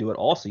figured they would do it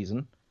all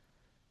season,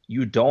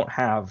 you don't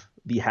have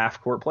the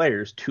half-court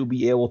players to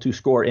be able to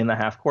score in the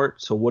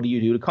half-court. So what do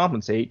you do to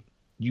compensate?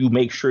 You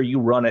make sure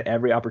you run at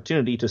every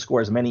opportunity to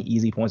score as many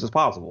easy points as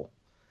possible.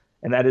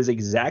 And that is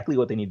exactly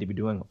what they need to be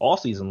doing all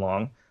season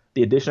long.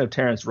 The addition of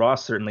Terrence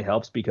Ross certainly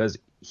helps because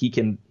he's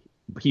great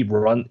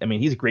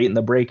in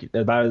the break.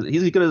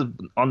 He's as good as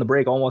on the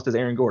break almost as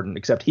Aaron Gordon,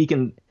 except he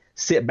can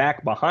sit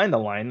back behind the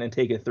line and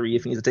take a three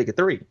if he needs to take a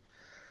three.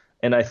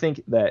 And I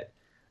think that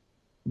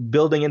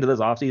building into this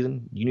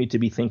offseason, you need to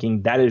be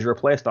thinking that is your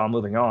play style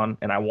moving on.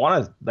 And I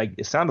want to,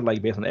 it sounded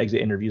like based on the exit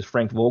interviews,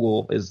 Frank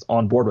Vogel is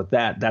on board with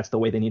that. That's the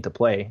way they need to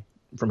play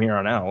from here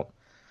on out.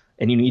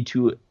 And you need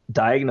to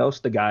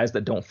diagnose the guys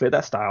that don't fit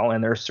that style.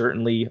 And there's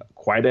certainly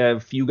quite a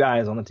few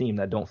guys on the team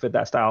that don't fit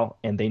that style,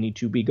 and they need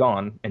to be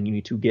gone. And you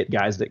need to get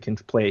guys that can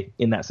play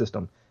in that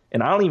system.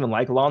 And I don't even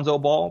like Lonzo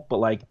Ball,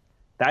 but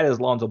that is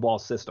Lonzo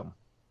Ball's system.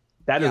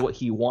 That is what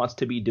he wants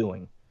to be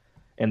doing.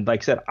 And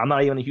like I said, I'm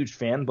not even a huge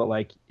fan, but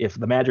if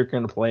the Magic are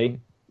going to play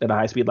at a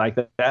high speed like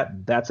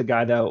that, that's a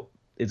guy that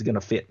is going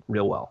to fit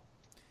real well.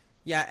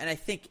 Yeah, and I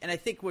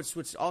think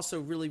what's also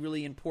really,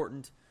 really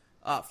important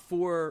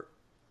for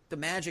the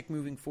Magic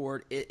moving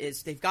forward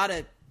is they've got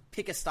to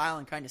pick a style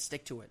and kind of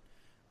stick to it.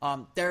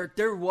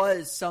 There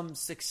was some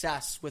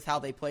success with how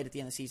they played at the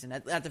end of the season.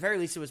 At the very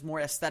least, it was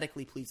more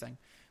aesthetically pleasing,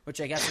 which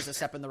I guess is a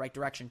step in the right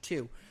direction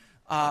too.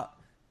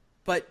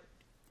 But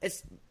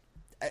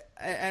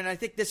I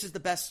think this is the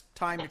best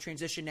time to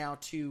transition now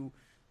to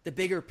the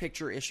bigger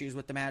picture issues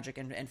with the Magic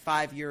and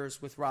 5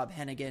 years with Rob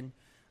Hennigan.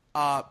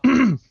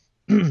 Alex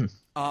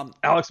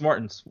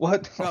Martins,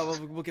 what? No,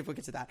 we'll get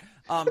to that.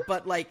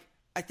 But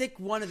I think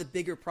one of the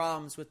bigger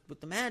problems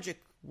with the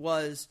Magic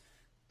was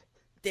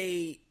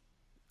they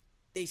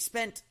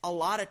spent a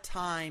lot of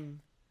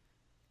time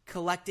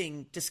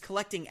collecting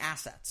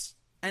assets.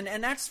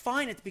 And that's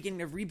fine at the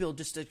beginning of rebuild,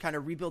 just to kind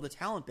of rebuild the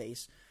talent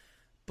base.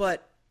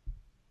 But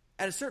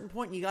at a certain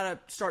point, you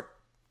got to start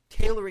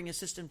tailoring a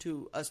system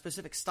to a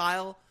specific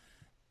style.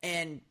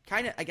 And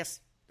kind of, I guess,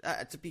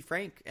 to be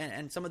frank,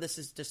 and some of this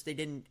is just they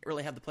didn't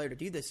really have the player to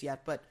do this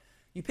yet, but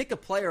you pick a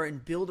player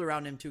and build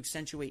around him to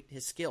accentuate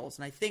his skills.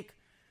 And I think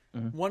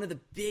one of the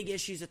big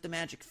issues that the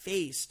Magic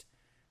faced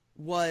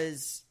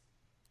was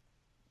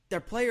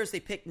their players they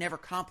picked never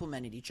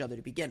complemented each other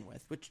to begin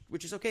with,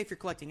 which is okay if you're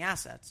collecting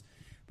assets.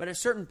 But at a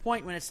certain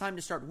point, when it's time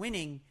to start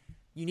winning,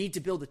 you need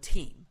to build a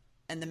team.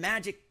 And the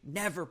Magic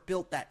never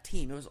built that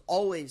team. It was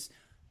always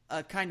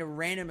a kind of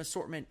random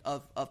assortment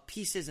of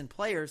pieces and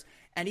players.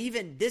 And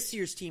even this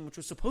year's team, which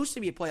was supposed to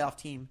be a playoff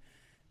team,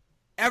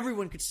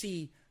 everyone could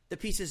see the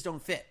pieces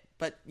don't fit.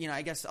 But,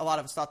 I guess a lot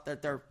of us thought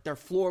that their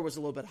floor was a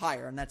little bit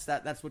higher, and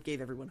that's what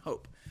gave everyone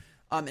hope.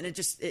 And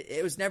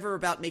it was never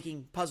about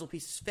making puzzle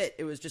pieces fit.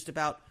 It was just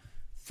about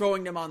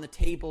throwing them on the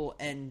table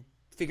and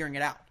figuring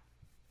it out.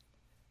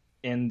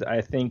 And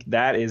I think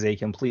that is a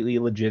completely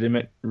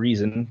legitimate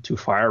reason to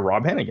fire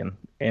Rob Hennigan.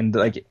 And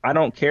I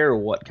don't care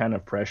what kind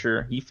of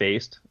pressure he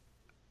faced.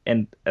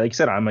 And like I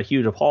said, I'm a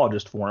huge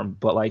apologist for him.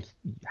 But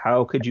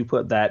how could you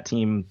put that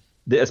team,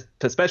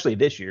 especially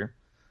this year,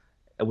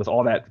 with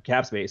all that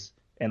cap space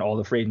and all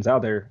the free agents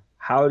out there,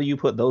 how do you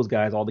put those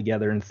guys all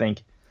together and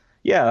think,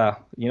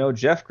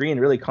 Jeff Green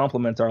really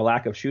complements our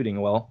lack of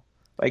shooting well?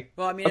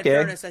 In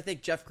fairness, I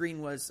think Jeff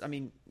Green was.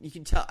 You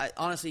can tell.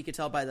 Honestly, you could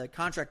tell by the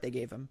contract they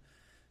gave him.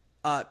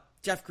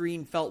 Jeff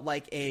Green felt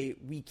like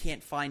we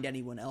can't find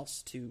anyone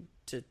else to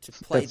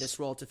play this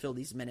role, to fill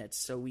these minutes,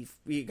 so we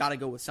got to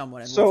go with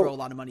someone, and we'll throw a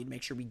lot of money to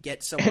make sure we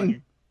get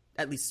someone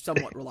at least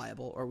somewhat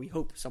reliable, or we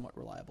hope somewhat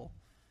reliable.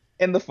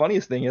 And the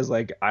funniest thing is,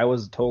 like, I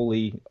was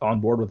totally on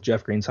board with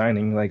Jeff Green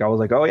signing. Like, I was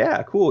like, oh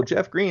yeah, cool,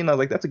 Jeff Green. I was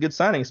like, that's a good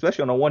signing,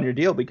 especially on a 1-year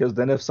deal, because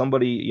then if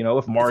somebody,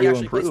 if Mario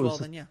improves, well,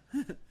 then yeah.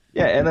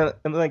 yeah, and then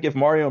like if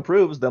Mario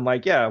improves, then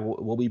like yeah,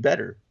 we'll be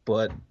better.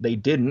 But they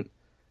didn't,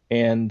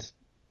 and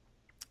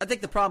I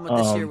think the problem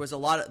with this year was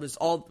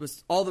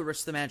all the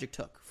risks the Magic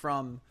took,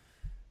 from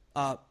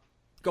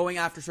going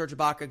after Serge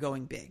Ibaka,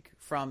 going big,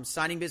 from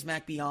signing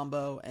Bismack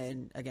Biyombo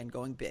and again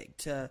going big,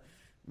 to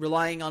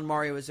relying on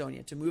Mario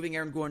Hezonja, to moving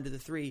Aaron Gordon to the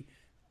 3.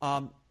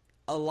 A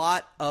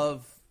lot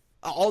of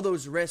all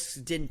those risks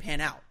didn't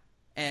pan out.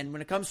 And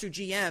when it comes to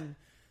GM,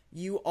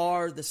 you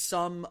are the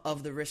sum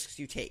of the risks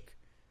you take.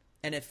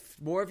 And if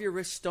more of your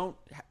risks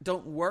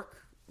don't work,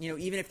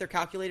 even if they're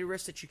calculated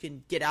risks that you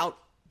can get out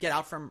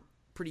from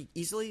pretty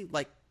easily,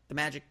 like the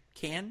Magic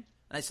can,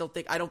 and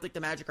I don't think the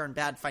Magic are in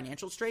bad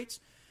financial straits.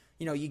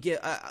 You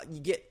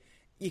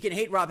can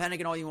hate Rob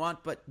Hennigan all you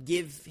want, but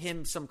give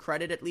him some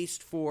credit at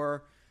least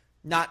for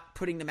not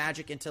putting the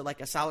Magic into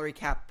like a salary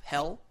cap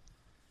hell.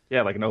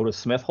 Yeah, like an Otis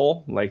Smith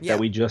hole, like that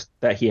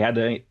he had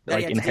to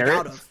inherit. To get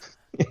out of.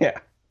 Yeah.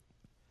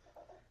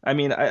 I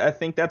mean, I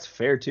think that's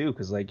fair too,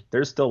 because like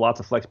there's still lots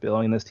of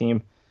flexibility in this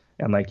team,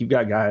 and like you've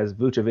got guys,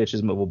 Vucevic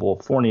is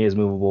movable, Fournier is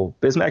movable,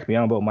 Bismack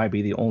Biyombo might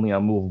be the only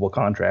unmovable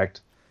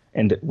contract,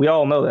 and we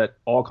all know that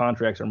all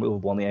contracts are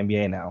movable in the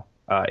NBA now.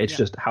 It's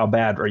just how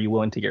bad are you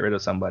willing to get rid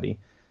of somebody?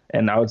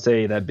 And I would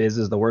say that Biz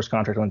is the worst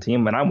contract on the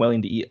team, and I'm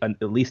willing to eat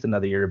at least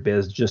another year of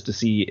Biz just to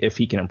see if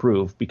he can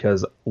improve,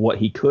 because what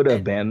he could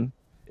have been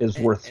is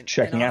worth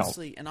checking out.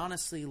 And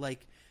honestly,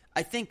 like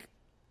I think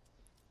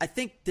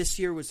this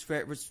year was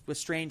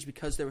strange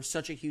because there was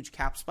such a huge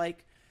cap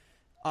spike.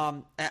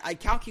 I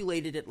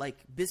calculated it like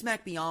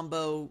Bismack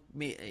Biyombo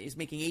is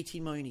making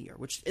 $18 million a year,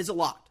 which is a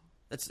lot.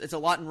 It's a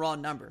lot in raw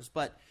numbers,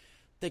 but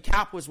the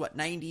cap was what,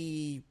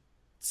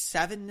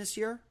 97 this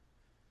year?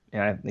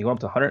 Yeah, they go up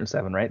to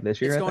 107, right?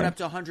 This year, it's going up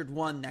to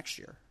 101 next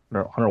year. No,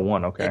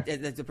 101, okay.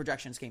 The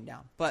projections came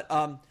down, but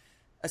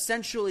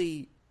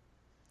essentially,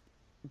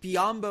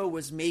 Biyombo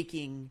was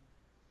making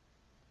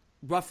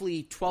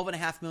roughly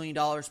 $12.5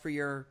 million per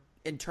year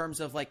in terms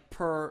of like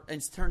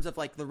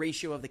the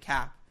ratio of the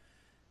cap.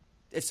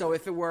 So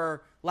if it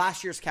were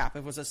last year's cap,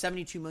 if it was a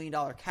 $72 million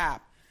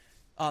cap,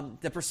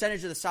 the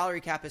percentage of the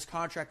salary cap his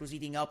contract was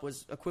eating up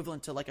was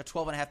equivalent to like a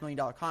 $12.5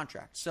 million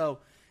contract. So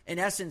in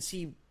essence,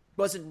 he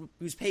was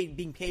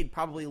being paid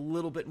probably a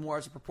little bit more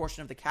as a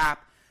proportion of the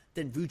cap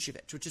than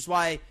Vucevic, which is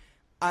why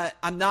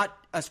I'm not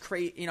as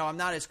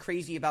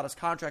crazy about his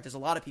contract as a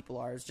lot of people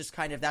are. It's just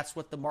kind of that's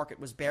what the market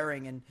was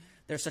bearing, and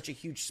there's such a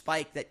huge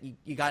spike that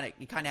you kind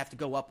of have to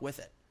go up with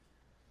it.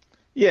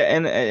 Yeah,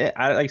 and like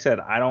I said,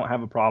 I don't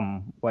have a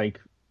problem like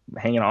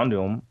hanging on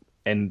to him,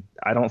 and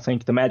I don't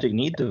think the Magic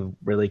need to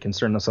really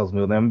concern themselves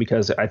with him,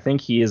 because I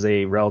think he is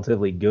a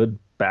relatively good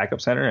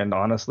backup center, and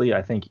honestly,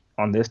 I think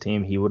on this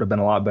team he would have been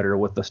a lot better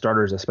with the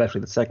starters,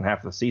 especially the second half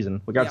of the season.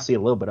 We got to see a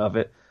little bit of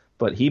it,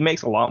 but he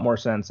makes a lot more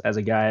sense as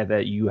a guy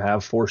that you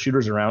have 4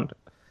 shooters around,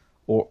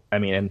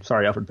 and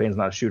sorry, Elfrid Payton's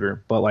not a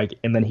shooter, but like,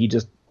 and then he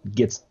just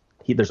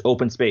there's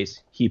open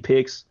space. He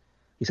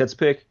sets a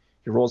pick,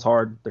 he rolls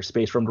hard, there's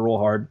space for him to roll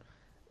hard.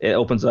 It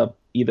opens up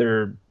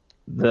either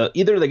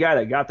the guy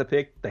that got the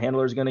pick, the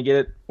handler is going to get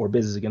it, or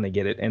Biz is going to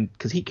get it, and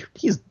because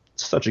he's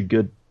such a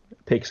good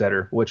pick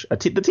setter, which the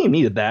team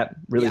needed that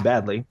really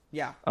badly.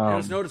 Yeah, it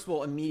was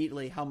noticeable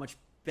immediately how much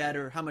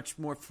better, how much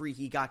more free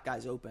he got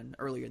guys open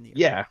earlier in the year.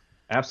 Yeah,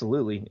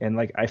 absolutely, and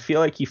like I feel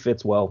like he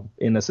fits well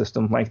in a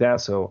system like that.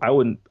 So I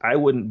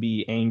wouldn't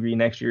be angry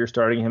next year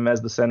starting him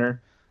as the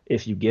center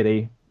if you get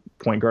a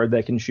point guard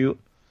that can shoot.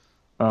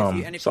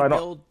 If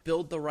you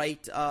build the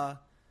right.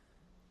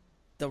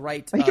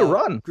 He can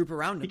run. Group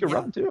around him. He can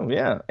run too,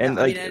 yeah. And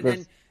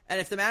and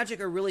if the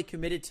Magic are really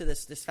committed to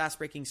this fast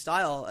breaking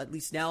style, at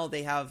least now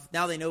they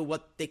know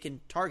what they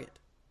can target.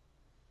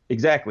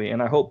 Exactly,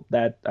 and I hope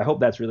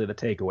that's really the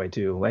takeaway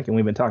too. Like, and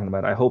we've been talking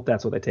about, I hope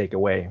that's what they take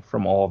away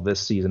from all of this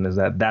season, is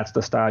that's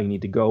the style you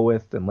need to go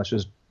with, and let's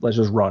just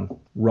run,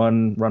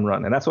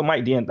 and that's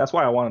what that's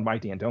why I wanted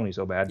Mike D'Antoni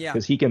so bad,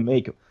 because he can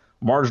make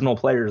marginal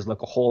players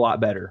look a whole lot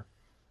better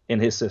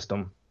in his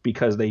system,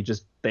 because they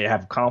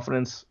have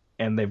confidence.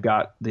 And they've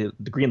got the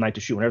green light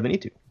to shoot whenever they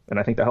need to, and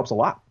I think that helps a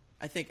lot.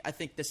 I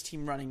think this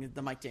team running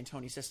the Mike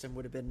D'Antoni system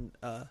would have been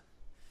an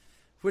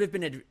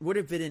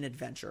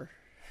adventure.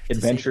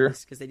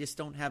 Because they just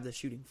don't have the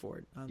shooting for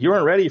it. You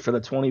weren't ready for the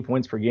 20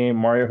 points per game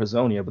Mario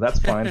Hezonja, but that's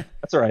fine.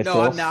 That's all right.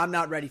 No, I'm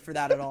not ready for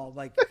that at all.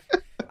 Like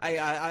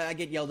I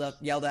get yelled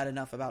at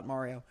enough about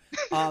Mario.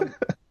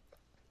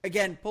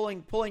 Again,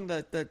 pulling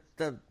the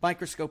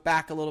microscope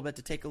back a little bit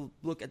to take a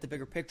look at the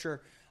bigger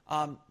picture.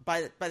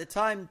 By the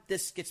time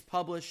this gets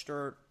published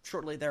or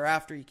shortly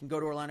thereafter, you can go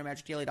to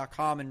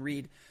OrlandoMagicDaily.com and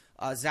read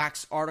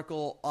Zach's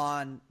article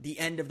on the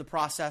end of the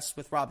process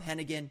with Rob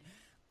Hennigan.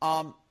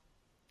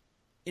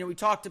 We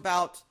talked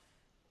about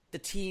the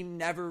team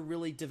never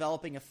really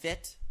developing a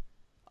fit,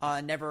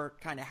 never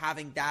kind of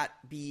having that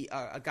be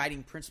a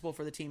guiding principle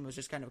for the team. It was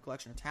just kind of a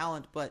collection of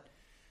talent. But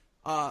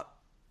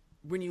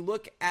when you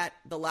look at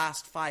the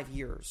last 5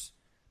 years,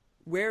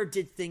 where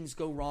did things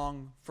go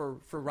wrong for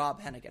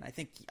Rob Hennigan?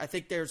 I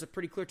think there's a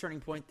pretty clear turning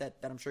point that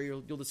I'm sure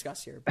you'll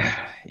discuss here. But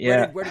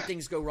Yeah. Where did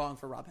things go wrong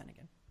for Rob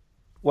Hennigan?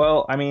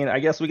 Well, I mean, I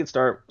guess we could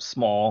start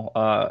small.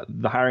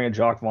 The hiring of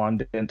Jacques Vaughn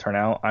didn't turn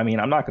out. I mean,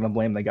 I'm not going to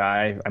blame the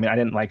guy. I mean, I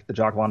didn't like the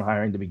Jacques Vaughn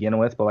hiring to begin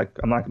with, but like,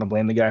 I'm not going to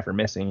blame the guy for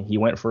missing. He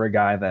went for a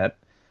guy that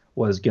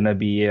was going to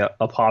be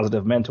a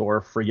positive mentor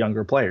for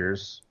younger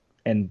players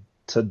and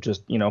to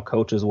just,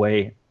 coach his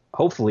way,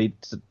 hopefully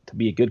to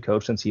be a good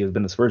coach since he has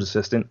been the Spurs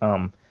assistant.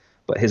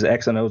 But his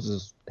X's and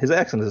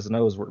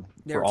O's were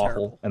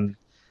awful, and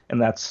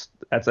that's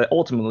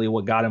ultimately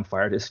what got him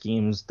fired. His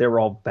schemes, they were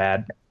all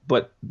bad.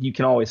 But you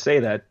can always say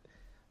that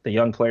the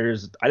young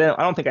players. I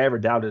don't think I ever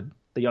doubted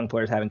the young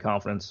players having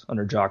confidence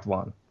under Jacques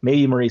Vaughn.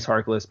 Maybe Maurice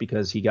Harkless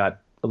because he got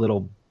a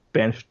little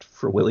benched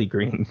for Willie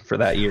Green for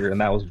that year,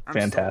 and that was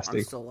fantastic.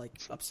 I'm still like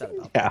upset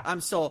about that. I'm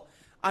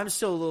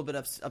still a little bit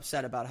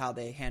upset about how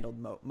they handled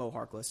Mo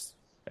Harkless.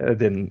 It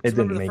didn't.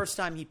 The first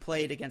time he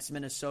played against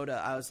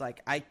Minnesota, I was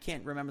like, I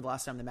can't remember the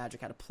last time the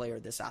Magic had a player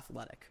this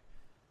athletic.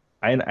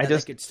 I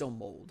just could still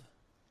mold.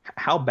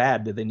 How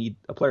bad do they need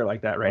a player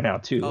like that right now,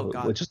 too? Oh,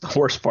 God. Which is the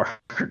worst part.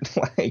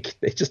 Like,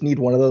 they just need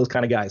one of those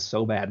kind of guys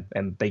so bad,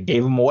 and they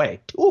gave him away.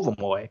 2 of them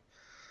away.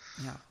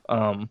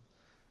 Yeah.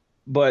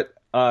 But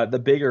the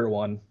bigger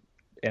one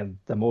and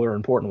the more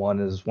important one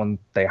is when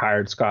they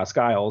hired Scott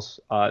Skiles.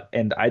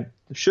 And I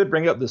should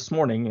bring up this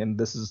morning, and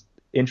this is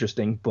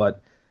interesting,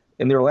 but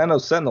in the Orlando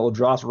Sentinel,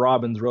 Josh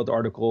Robbins wrote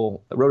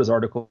his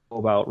article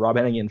about Rob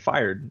Hennigan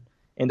fired.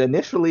 And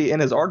initially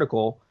in his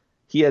article,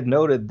 he had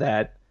noted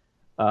that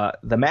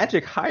the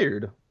Magic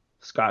hired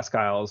Scott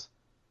Skiles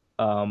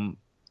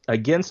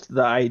against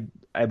the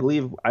I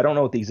believe, I don't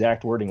know what the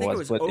exact wording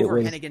was, but over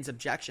it was Hennigan's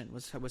objection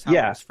was how it was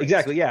phrased.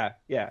 Exactly. Yeah.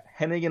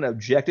 Hennigan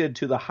objected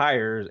to the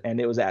hires, and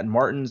it was at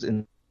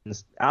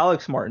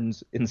Alex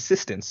Martin's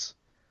insistence.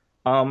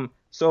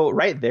 So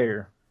right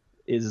there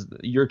is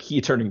your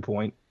key turning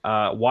point.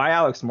 Why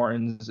Alex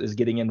Martins is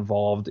getting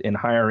involved in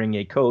hiring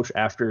a coach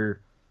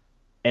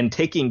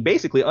and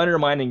basically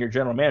undermining your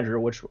general manager,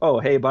 which,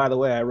 hey, by the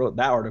way, I wrote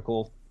that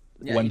article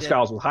when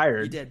Skiles was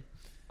hired. You did.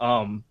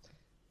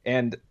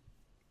 And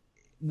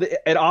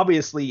it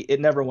obviously it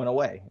never went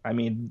away. I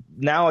mean,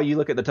 now you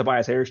look at the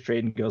Tobias Harris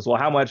trade and goes, well,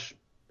 how much?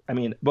 I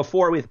mean,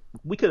 before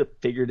we could have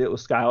figured it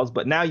was Skiles,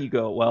 but now you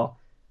go, well,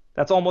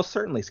 that's almost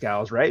certainly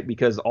Skiles, right?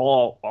 Because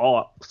all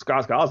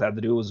Scott Skiles had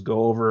to do was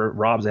go over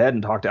Rob's head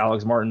and talk to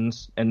Alex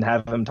Martins and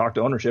have him talk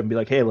to ownership and be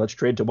like, hey, let's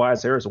trade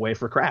Tobias Harris away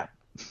for crap.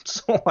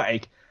 So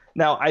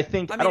now I don't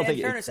think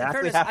it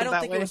exactly happened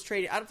that way.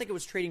 I don't think it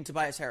was trading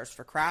Tobias Harris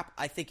for crap.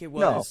 I think it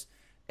was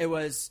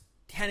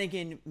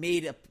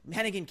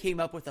Hennigan came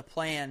up with a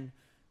plan.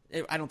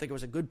 I don't think it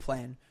was a good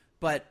plan,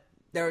 but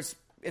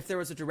if there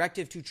was a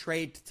directive to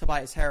trade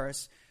Tobias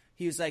Harris,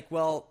 he was like,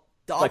 well,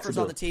 the offers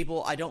on the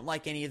table, I don't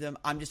like any of them.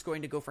 I'm just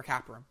going to go for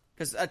cap room.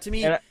 Because to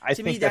me,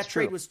 that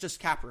trade was just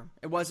cap room.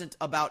 It wasn't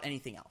about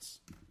anything else.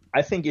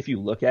 I think if you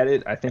look at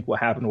it, I think what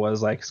happened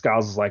was like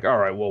Skiles is like, all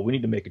right, well, we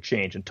need to make a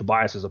change, and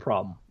Tobias is a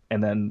problem.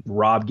 And then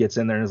Rob gets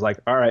in there and is like,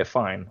 all right,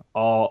 fine,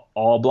 I'll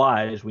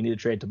oblige. We need to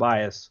trade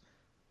Tobias,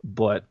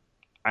 but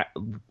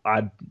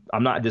I'm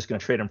not just going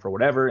to trade him for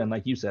whatever. And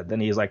like you said, then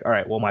he's like, all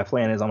right, well, my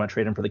plan is I'm going to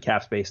trade him for the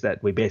cap space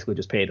that we basically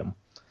just paid him.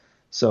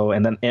 So,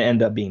 and then it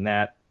ended up being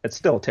that. It's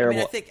still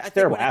terrible. I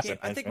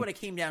think when it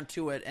came down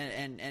to it,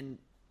 and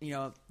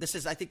this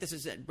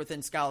is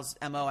within Skiles'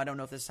 MO. I don't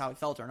know if this is how he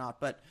felt or not,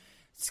 but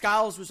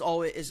Skiles is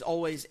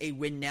always a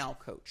win now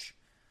coach.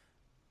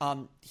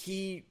 My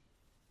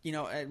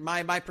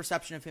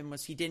perception of him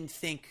was he didn't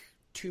think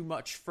too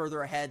much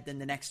further ahead than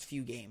the next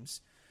few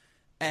games,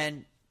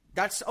 and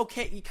that's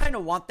okay. You kind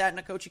of want that in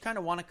a coach. You kind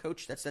of want a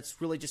coach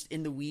that's really just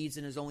in the weeds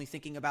and is only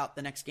thinking about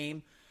the next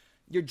game.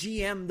 Your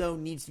GM though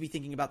needs to be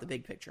thinking about the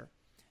big picture.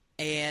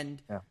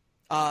 And,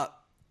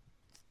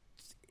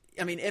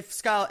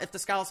 if the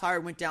Skiles hire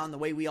went down the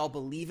way we all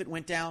believe it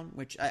went down,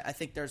 which I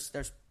think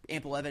there's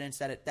ample evidence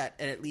that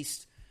at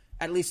least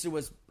it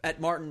was at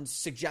Martin's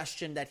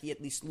suggestion that he at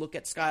least look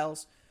at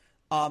Skiles,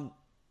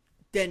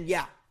 then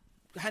yeah,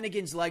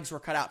 Hennigan's legs were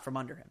cut out from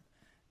under him.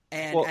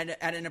 And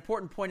at an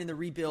important point in the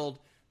rebuild,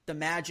 the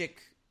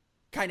Magic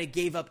kind of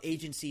gave up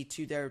agency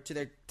to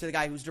the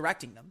guy who's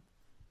directing them.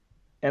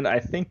 And I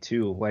think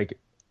too,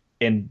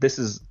 and this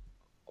is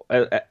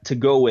to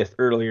go with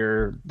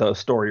the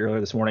story earlier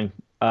this morning.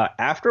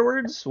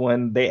 Afterwards,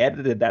 when they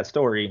edited that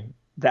story,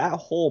 that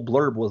whole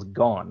blurb was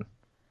gone.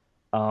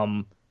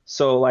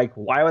 So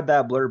why would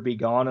that blurb be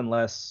gone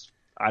unless,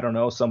 I don't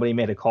know, somebody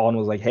made a call and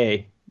was like,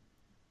 hey,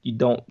 you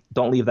don't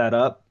leave that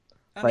up.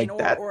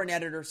 Or an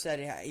editor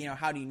said,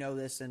 how do you know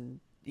this? And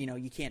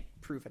you can't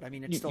prove it. I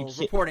mean, it's still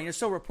reporting. It's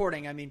still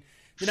reporting. I mean,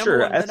 the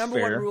number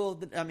one rule.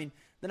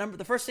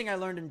 The first thing I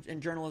learned in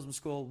journalism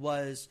school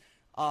was,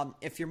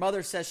 if your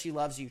mother says she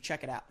loves you,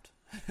 check it out.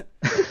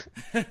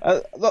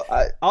 Look,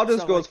 I'll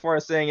just go as far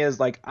as saying is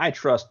I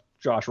trust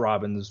Josh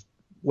Robbins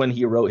when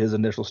he wrote his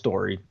initial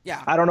story.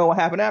 Yeah, I don't know what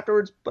happened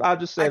afterwards, but I'll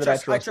just say I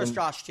trust him.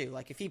 Josh too.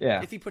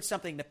 If he puts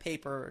something to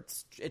paper,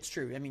 it's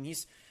true.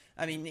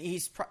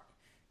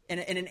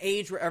 in an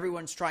age where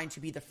everyone's trying to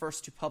be the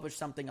first to publish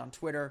something on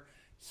Twitter,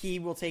 he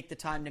will take the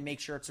time to make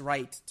sure it's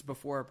right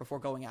before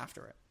going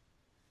after it.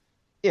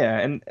 Yeah,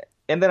 and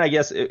then I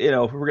guess, if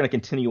we're going to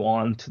continue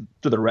on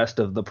to the rest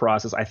of the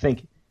process, I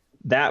think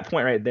that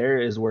point right there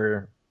is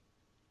where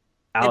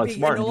Alex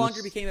Martin no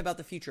longer became about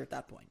the future at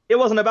that point. It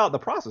wasn't about the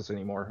process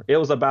anymore. It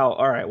was about,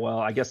 all right, well,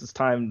 I guess it's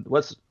time.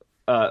 Let's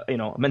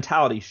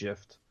mentality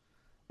shift.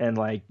 And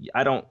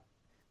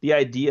the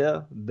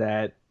idea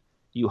that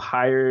you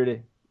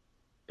hired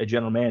a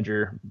general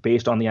manager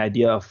based on the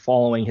idea of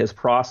following his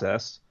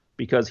process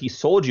because he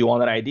sold you on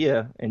that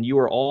idea and you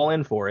were all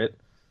in for it,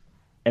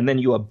 and then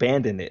you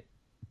abandon it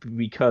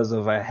because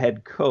of a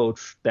head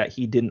coach that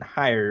he didn't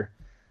hire.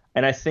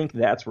 And I think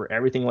that's where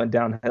everything went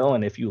downhill.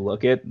 And if you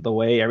look at the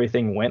way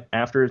everything went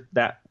after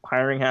that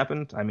hiring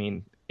happened, I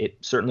mean, it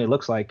certainly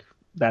looks like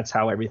that's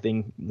how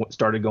everything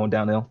started going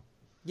downhill.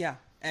 Yeah,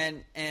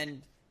 and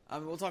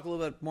we'll talk a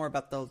little bit more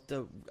about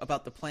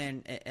the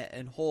plan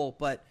in whole,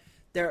 but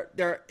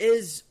there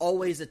is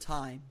always a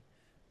time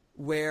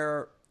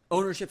where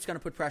ownership's going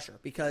to put pressure,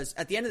 because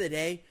at the end of the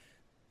day,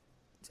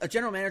 a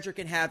general manager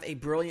can have a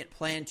brilliant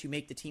plan to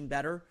make the team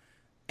better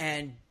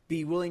and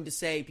be willing to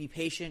say, be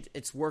patient,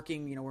 it's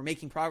working, we're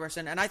making progress.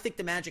 And I think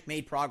the Magic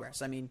made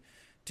progress. I mean,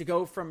 to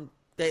go from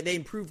they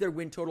improved their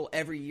win total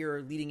every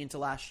year leading into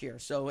last year.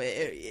 So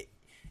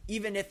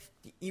even if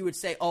you would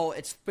say, oh,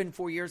 it's been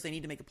 4 years, they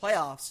need to make the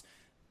playoffs,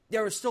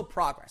 there was still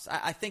progress.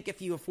 I think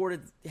if you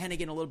afforded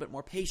Hennigan a little bit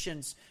more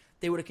patience,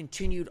 they would have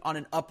continued on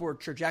an upward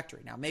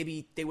trajectory. Now,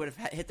 maybe they would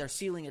have hit their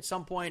ceiling at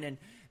some point, and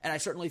I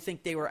certainly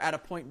think they were at a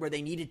point where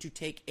they needed to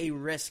take a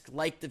risk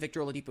like the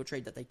Victor Oladipo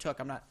trade that they took.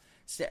 I'm not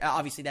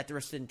obviously that the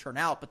risk didn't turn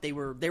out, but they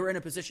were in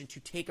a position to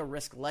take a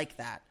risk like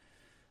that.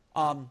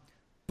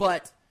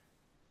 But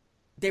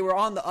they were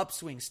on the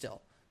upswing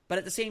still. But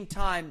at the same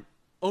time,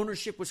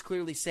 ownership was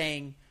clearly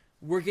saying,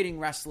 we're getting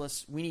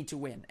restless, we need to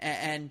win.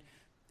 And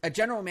a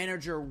general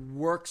manager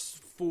works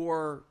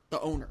for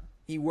the owner.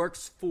 He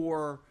works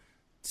for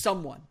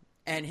someone.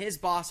 And his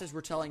bosses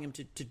were telling him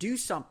to do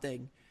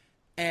something.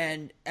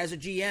 And as a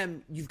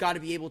GM, you've got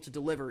to be able to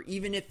deliver.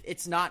 Even if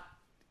it's not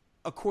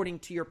according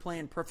to your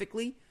plan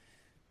perfectly,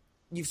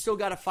 you've still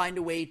got to find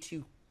a way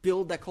to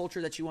build that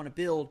culture that you want to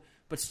build,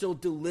 but still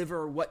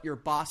deliver what your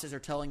bosses are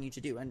telling you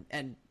to do.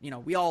 And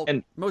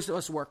most of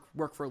us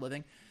work for a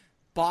living.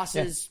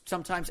 Bosses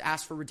sometimes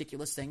ask for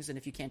ridiculous things, and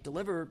if you can't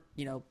deliver,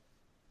 you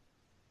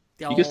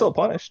get still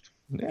punished.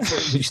 Yeah.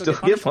 You still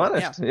get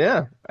punished.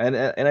 Yeah. And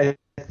I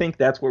think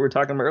that's what we were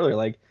talking about earlier.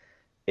 Like,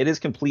 it is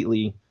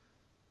completely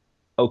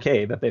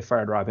okay that they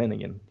fired Rob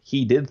Hennigan.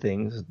 He did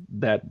things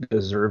that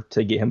deserved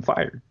to get him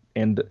fired.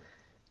 And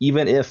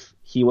even if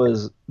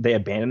they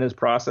abandoned his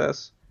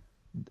process,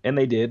 and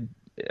they did,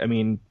 I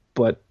mean,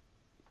 but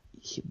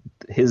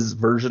his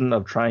version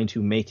of trying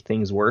to make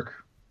things work,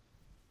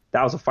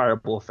 that was a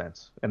fireable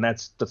offense. And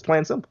that's plain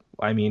and simple.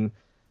 I mean,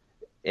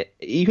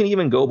 you can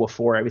even go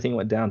before everything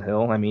went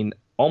downhill. I mean,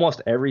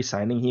 almost every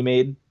signing he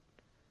made,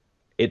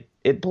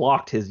 it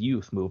blocked his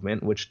youth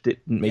movement, which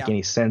didn't make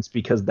any sense,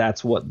 because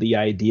that's what the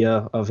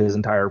idea of his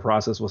entire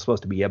process was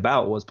supposed to be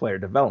about, was player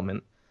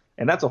development.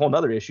 And that's a whole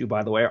other issue,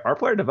 by the way. Our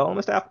player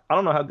development staff, I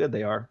don't know how good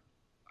they are.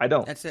 I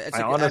don't. That's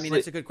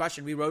a good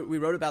question. We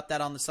wrote about that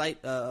on the site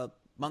a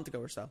month ago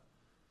or so.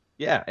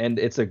 Yeah, and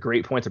it's a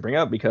great point to bring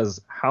up,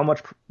 because how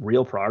much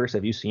real progress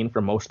have you seen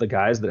from most of the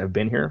guys that have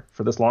been here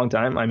for this long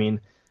time? I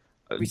mean,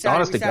 we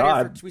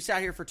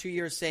sat here for 2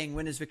 years saying,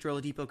 when is Victor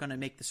Oladipo going to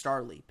make the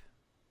star leap?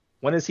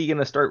 When is he going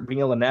to start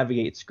being able to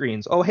navigate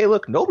screens? Oh, hey,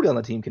 look, nobody on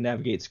the team can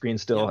navigate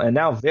screens still. Yeah. And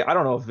now, I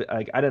don't know if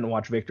I didn't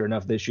watch Victor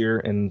enough this year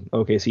in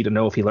OKC to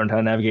know if he learned how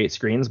to navigate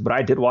screens, but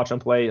I did watch him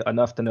play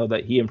enough to know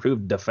that he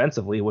improved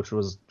defensively, which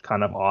was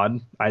kind of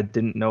odd. I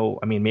didn't know.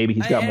 I mean, maybe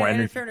he's got more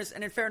energy.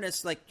 In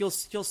fairness, like you'll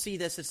see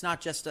this. It's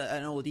not just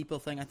an Oladipo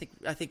thing. I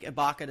think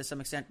Ibaka, to some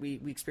extent, we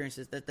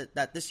experienced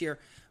that this year.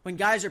 When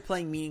guys are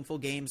playing meaningful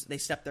games, they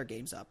step their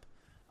games up.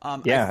 I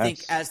think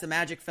as the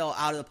Magic fell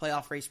out of the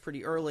playoff race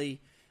pretty early,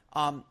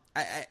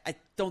 I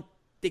don't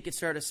think it's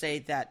fair to say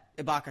that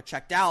Ibaka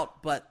checked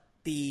out, but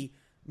the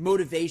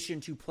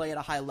motivation to play at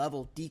a high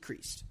level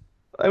decreased.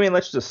 I mean,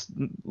 let's just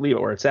leave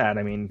it where it's at.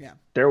 I mean,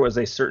 There was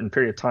a certain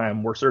period of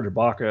time where Serge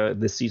Ibaka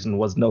this season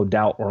was no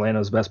doubt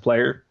Orlando's best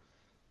player.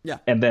 Yeah.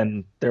 And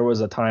then there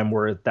was a time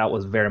where that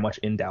was very much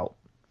in doubt.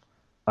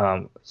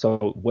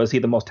 So was he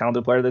the most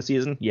talented player this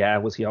season? Yeah.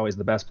 Was he always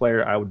the best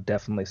player? I would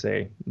definitely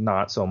say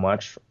not so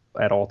much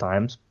at all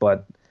times.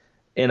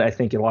 And I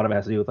think a lot of it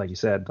has to do with, like you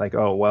said, like,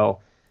 oh,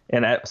 well,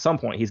 and at some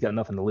point he's got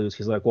nothing to lose.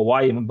 He's like, well,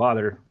 why even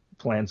bother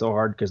playing so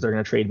hard, because they're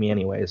going to trade me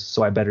anyways,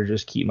 so I better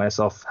just keep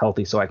myself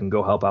healthy so I can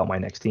go help out my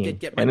next team.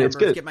 Get my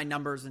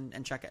numbers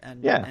and check it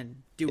and don't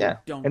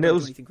do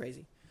anything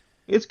crazy.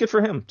 It's good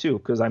for him too,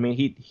 because I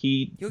mean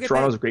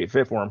Toronto's a great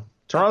fit for him.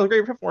 Toronto's a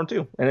great fit for him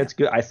too, and it's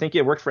good. I think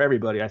it worked for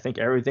everybody. I think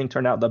everything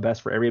turned out the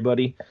best for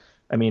everybody.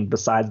 I mean,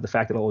 besides the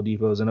fact that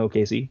Oladipo is in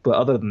OKC, but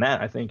other than that,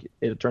 I think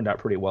it turned out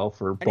pretty well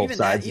for both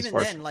sides. Even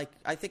then, like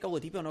I think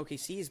Oladipo in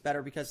OKC is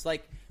better because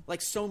like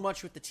so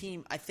much with the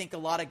team, I think a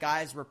lot of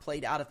guys were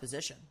played out of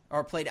position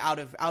or played out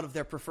of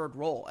their preferred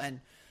role.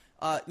 And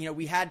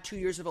we had 2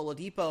 years of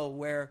Oladipo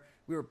where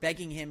we were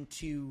begging him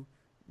to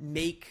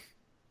make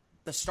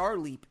the star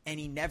leap, and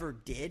he never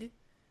did.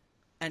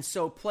 And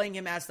so playing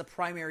him as the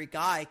primary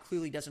guy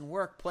clearly doesn't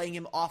work. Playing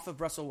him off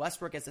of Russell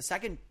Westbrook as the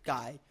second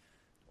guy.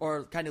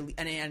 Or kind of,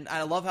 and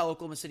I love how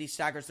Oklahoma City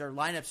staggers their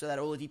lineup so that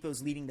Oladipo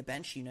is leading the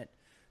bench unit.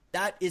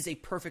 That is a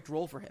perfect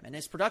role for him, and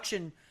his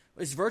production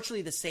is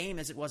virtually the same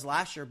as it was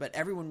last year. But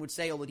everyone would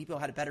say Oladipo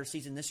had a better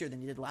season this year than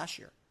he did last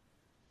year.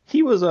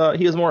 He was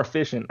more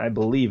efficient, I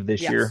believe,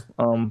 this year.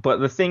 But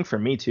the thing for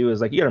me too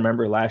is like you got to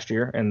remember last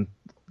year, and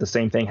the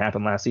same thing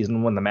happened last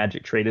season when the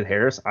Magic traded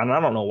Harris. And I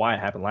don't know why it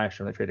happened last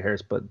year when they traded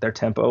Harris, but their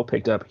tempo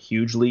picked up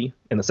hugely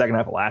in the second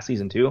half of last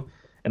season too.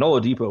 And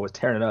Oladipo was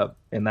tearing it up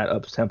in that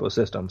up-tempo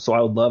system. So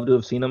I would love to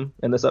have seen him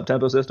in this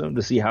up-tempo system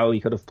to see how he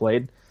could have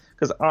played.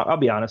 Because I'll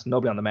be honest,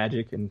 nobody on the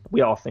Magic, and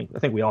I think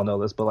we all know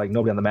this, but like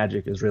nobody on the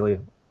Magic is really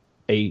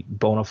a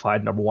bona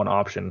fide number one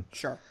option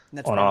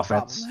on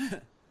offense.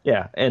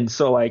 Yeah, and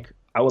so like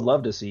I would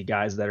love to see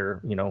guys that are,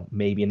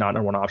 maybe not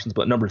number one options,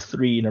 but number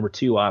 3, number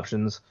 2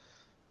 options.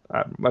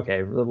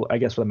 Okay, I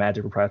guess for the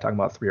Magic we're probably talking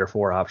about 3 or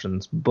 4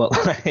 options, but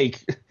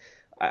like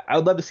I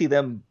would love to see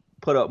them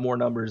put up more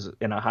numbers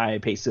in a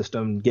high-paced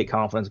system, get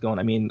confidence going.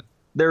 I mean,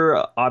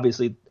 they're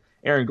obviously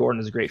Aaron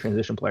Gordon is a great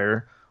transition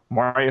player.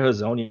 Mario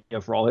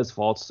Hezonja, for all his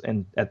faults,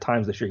 and at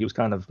times this year he was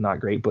kind of not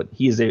great, but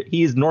he's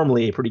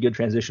normally a pretty good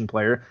transition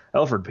player.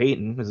 Elfrid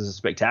Payton is a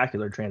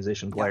spectacular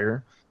transition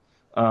player.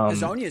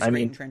 Hezonja is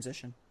great in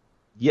transition.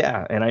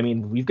 Yeah, and I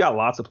mean, we've got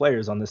lots of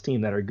players on this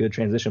team that are good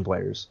transition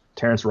players.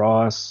 Terrence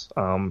Ross,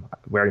 we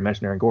already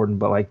mentioned Aaron Gordon,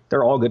 but like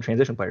they're all good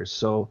transition players.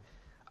 So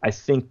I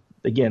think,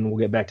 again, we'll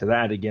get back to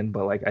that again,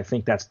 but like I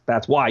think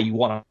that's why you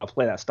want to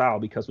play that style,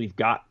 because we've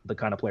got the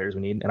kind of players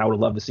we need. And I would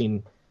have loved to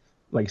seen,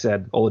 like I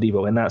said,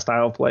 Oladipo in that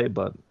style of play,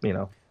 but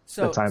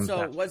So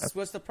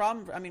was the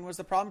problem? I mean, was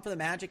the problem for the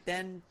Magic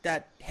then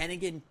that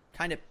Hennigan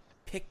kind of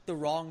picked the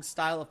wrong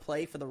style of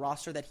play for the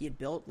roster that he had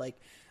built? Like,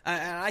 and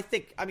I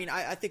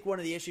think one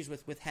of the issues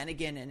with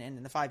Hennigan and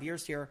in the 5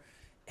 years here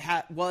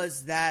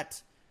was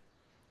that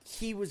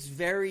he was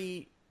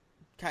very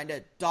kind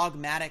of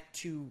dogmatic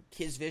to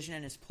his vision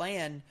and his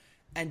plan,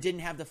 and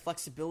didn't have the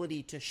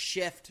flexibility to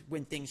shift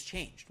when things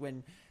changed.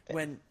 When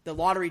the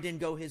lottery didn't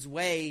go his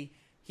way,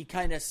 he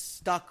kind of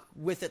stuck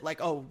with it like,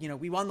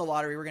 we won the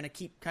lottery, we're going to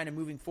keep kind of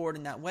moving forward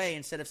in that way,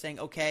 instead of saying,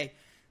 okay,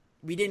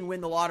 we didn't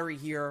win the lottery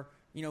here,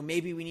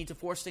 maybe we need to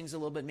force things a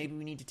little bit, maybe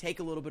we need to take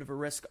a little bit of a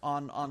risk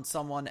on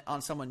someone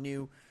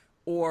new,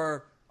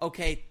 or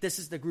okay, this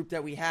is the group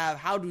that we have,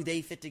 how do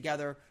they fit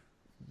together?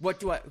 How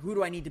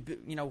do I need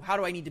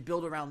to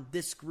build around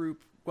this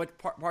group? What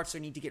parts do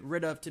I need to get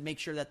rid of to make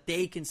sure that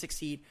they can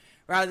succeed,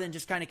 rather than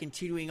just kind of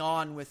continuing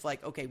on with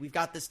like, okay, we've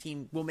got this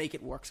team, we'll make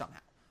it work somehow.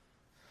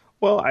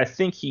 Well, I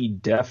think he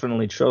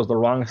definitely chose the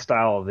wrong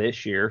style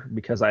this year,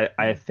 because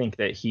I think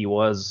that he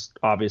was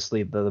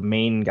obviously the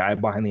main guy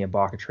behind the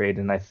Ibaka trade,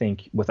 and I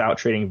think without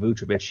trading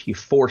Vucevic, he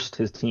forced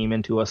his team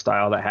into a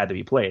style that had to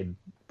be played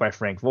by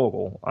Frank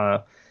Vogel.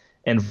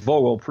 And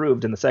Vogel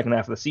proved in the second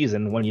half of the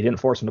season, when you didn't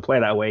force him to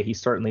play that way, he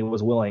certainly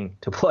was willing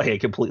to play a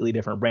completely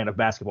different brand of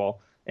basketball.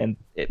 And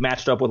it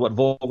matched up with what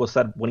Vogel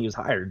said when he was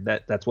hired,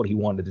 that's what he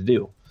wanted to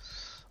do.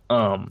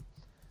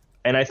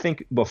 And I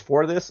think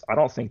before this, I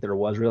don't think there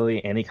was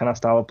really any kind of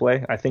style of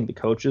play. I think the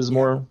coaches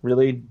more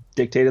really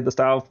dictated the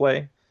style of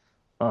play.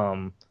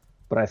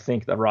 But I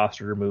think the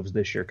roster moves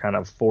this year kind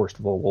of forced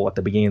Vogel at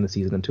the beginning of the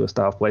season into a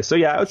style of play. So,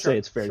 yeah, I would say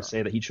it's fair to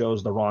say that he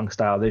chose the wrong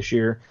style this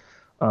year.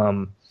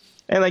 And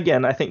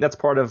again, I think that's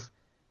part of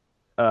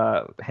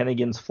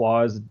Hennigan's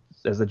flaws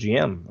as a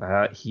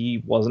GM.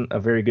 He wasn't a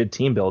very good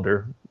team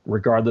builder,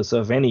 regardless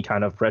of any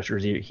kind of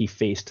pressures he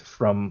faced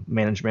from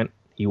management.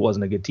 He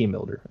wasn't a good team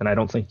builder, and I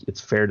don't think it's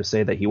fair to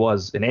say that he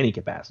was in any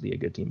capacity a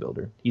good team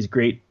builder. He's a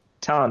great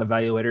talent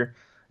evaluator,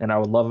 and I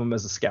would love him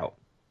as a scout.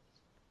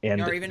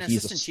 And or even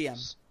assistant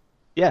GM.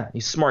 Yeah,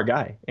 he's a smart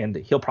guy, and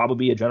he'll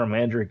probably be a general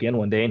manager again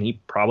one day, and he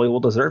probably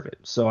will deserve it.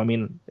 So, I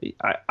mean,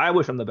 I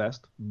wish him the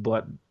best,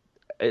 but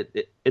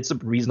it's a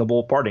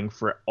reasonable parting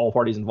for all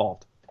parties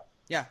involved.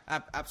 Yeah,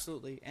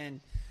 absolutely. And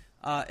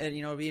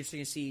it'll be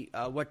interesting to see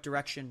what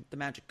direction the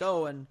Magic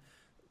go. And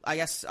I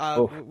guess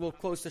we'll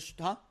close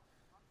the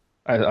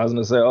I was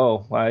going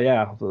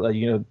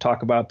to say,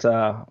 talk about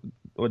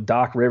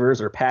Doc Rivers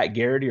or Pat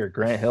Garrity or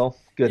Grant Hill.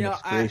 Goodness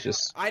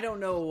gracious. I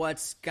don't know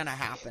what's going to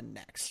happen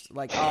next.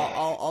 Like,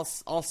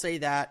 I'll say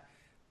that.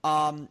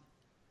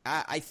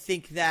 I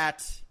think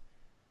that,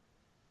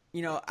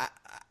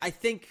 I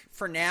think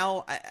for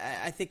now,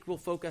 I think we'll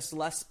focus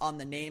less on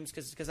the names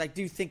because I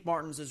do think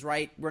Martins is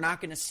right. We're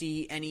not going to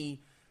see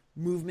any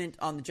movement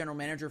on the general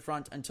manager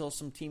front until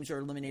some teams are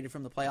eliminated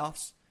from the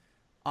playoffs.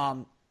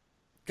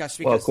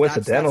 Because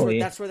coincidentally,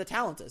 that's where the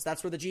talent is.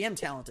 That's where the GM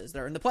talent is.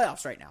 They're in the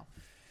playoffs right now.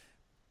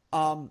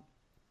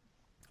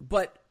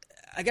 But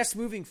I guess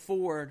moving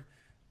forward,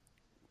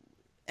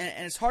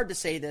 and it's hard to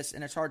say this,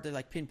 and it's hard to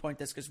like pinpoint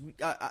this because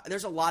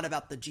there's a lot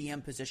about the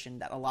GM position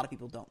that a lot of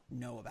people don't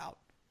know about.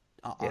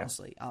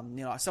 Honestly,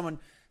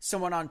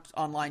 someone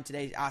online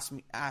today asked,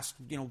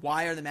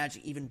 why are the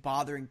Magic even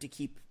bothering to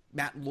keep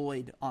Matt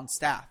Lloyd on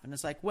staff? And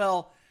it's like,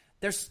 well,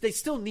 they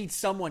still need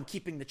someone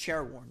keeping the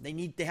chair warm.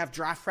 They have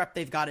draft prep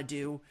they've got to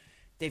do.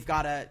 They've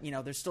got to,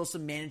 there's still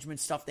some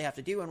management stuff they have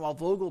to do. And while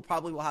Vogel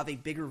probably will have a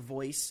bigger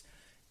voice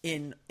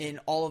in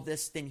all of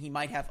this than he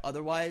might have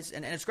otherwise,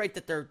 and it's great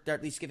that they're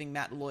at least giving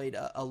Matt Lloyd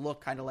a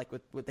look, kind of like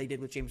what they did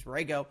with James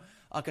Borrego,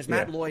 because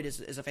Matt Lloyd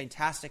is a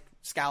fantastic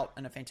scout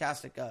and a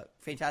fantastic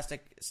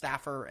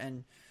staffer,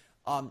 and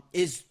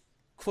is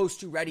close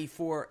to ready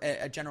for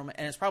a general,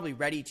 and is probably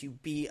ready to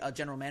be a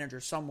general manager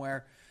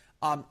somewhere.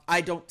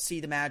 I don't see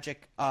the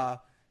Magic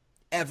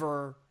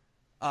ever.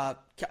 I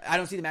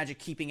don't see the Magic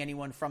keeping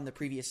anyone from the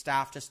previous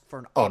staff just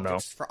for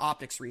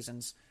optics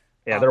reasons.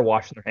 Yeah, they're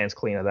washing their hands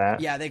clean of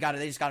that. Yeah, they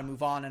just got to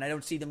move on, and I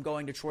don't see them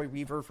going to Troy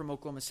Weaver from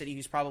Oklahoma City,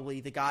 who's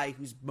probably the guy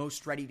who's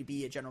most ready to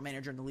be a general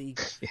manager in the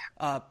league,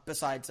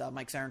 besides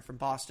Mike Zarin from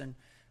Boston.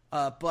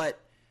 But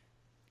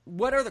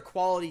what are the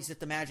qualities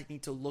that the Magic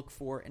need to look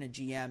for in a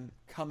GM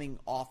coming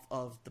off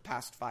of the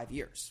past 5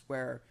 years,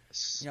 where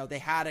they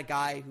had a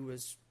guy who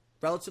was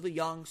relatively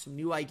young, some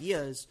new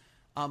ideas,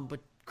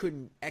 but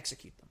couldn't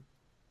execute them?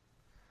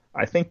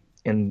 I think,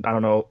 and I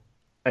don't know,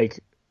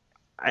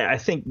 I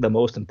think the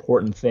most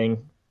important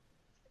thing,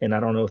 and I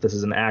don't know if this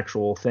is an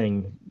actual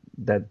thing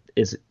that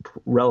is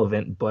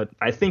relevant, but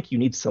I think you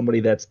need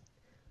somebody that's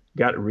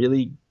got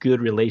really good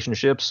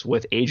relationships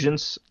with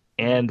agents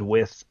and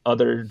with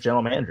other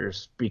general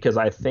managers, because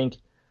I think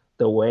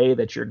the way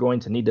that you're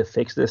going to need to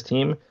fix this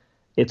team,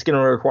 it's going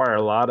to require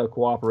a lot of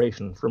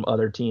cooperation from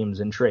other teams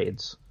in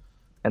trades.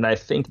 And I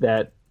think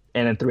that,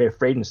 and in free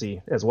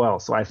agency as well.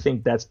 So I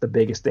think that's the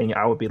biggest thing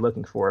I would be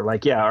looking for.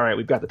 Like, yeah, all right,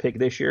 we've got the pick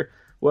this year.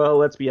 Well,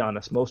 let's be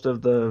honest.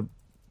 If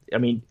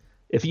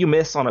you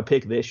miss on a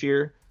pick this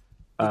year,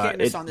 you can't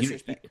miss on this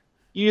year's pick.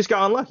 You just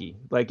got unlucky.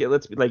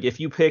 If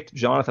you picked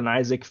Jonathan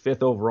Isaac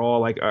 5th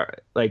overall, I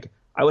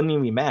wouldn't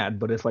even be mad.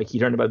 But if he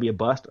turned out to be a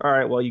bust, all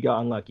right, well, you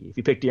got unlucky. If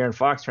you picked De'Aaron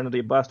Fox, turned out to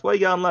be a bust, well,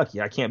 you got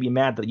unlucky. I can't be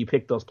mad that you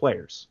picked those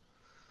players.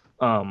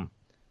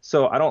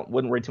 So I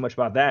wouldn't worry too much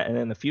about that. And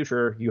in the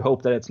future, you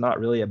hope that it's not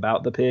really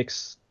about the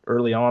picks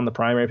early on, the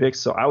primary picks.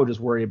 So I would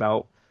just worry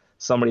about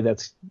somebody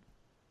that's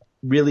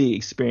really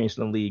experienced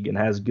in the league and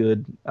has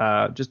good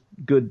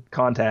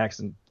contacts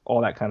and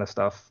all that kind of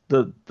stuff.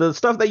 The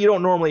stuff that you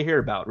don't normally hear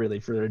about really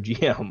for a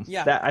GM.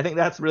 Yeah. I think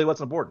that's really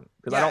what's important,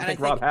 because I don't think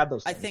Rob had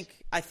those things.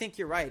 I think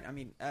you're right. I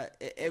mean,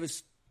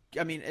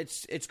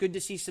 it's good to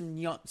see some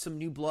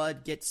new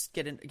blood get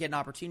an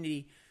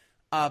opportunity.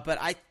 But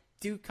I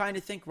do kind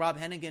of think Rob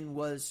Hennigan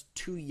was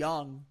too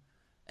young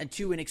and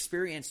too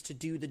inexperienced to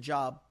do the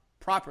job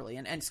properly.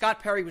 And Scott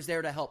Perry was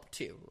there to help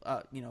too.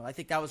 I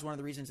think that was one of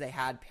the reasons they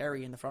had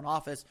Perry in the front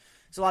office.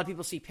 So a lot of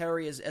people see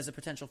Perry as a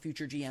potential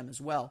future GM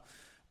as well.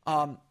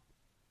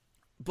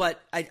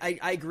 But I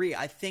agree.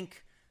 I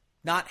think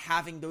not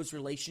having those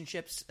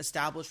relationships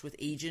established with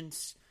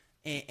agents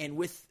and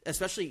with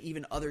especially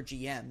even other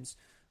GMs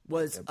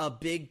was a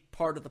big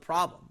part of the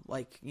problem.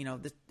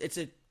 It's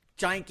a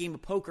giant game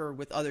of poker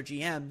with other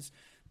GMs,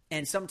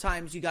 and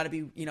sometimes you got to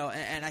be,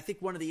 and I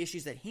think one of the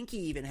issues that Hinkie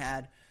even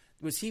had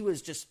was he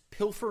was just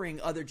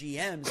pilfering other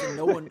GMs,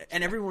 and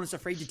and everyone was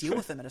afraid to deal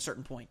with him at a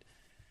certain point.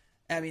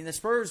 I mean, the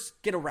Spurs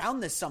get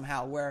around this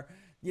somehow where,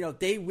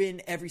 they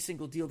win every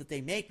single deal that they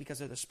make because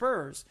they're the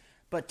Spurs,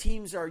 but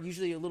teams are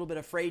usually a little bit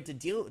afraid to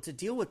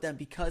deal with them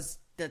because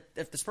that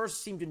if the Spurs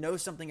seem to know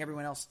something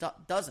everyone else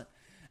doesn't.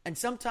 And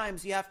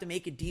sometimes you have to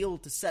make a deal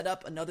to set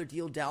up another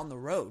deal down the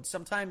road.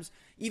 Sometimes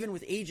even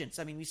with agents.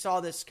 I mean, we saw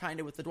this kind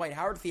of with the Dwight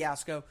Howard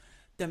fiasco.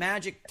 The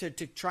Magic, to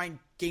try and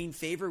gain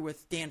favor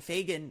with Dan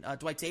Fagan,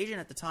 Dwight's agent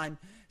at the time,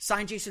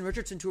 signed Jason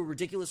Richardson to a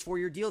ridiculous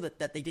 4-year deal that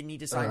they didn't need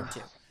to sign him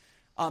to.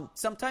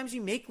 Sometimes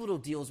you make little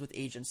deals with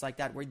agents like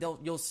that where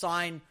you'll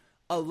sign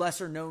a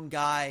lesser known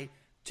guy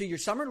to your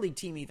summer league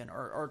team even,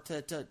 or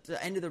to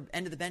end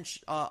of the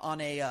bench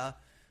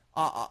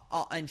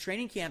in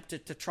training camp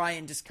to try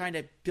and just kind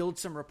of build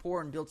some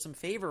rapport and build some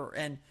favor.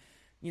 And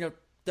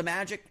the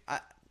Magic,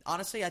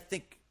 honestly, I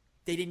think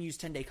they didn't use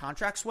 10-day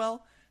contracts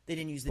well. They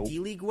didn't use the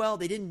D-League well.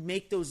 They didn't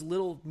make those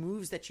little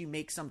moves that you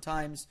make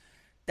sometimes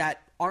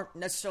that aren't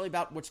necessarily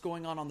about what's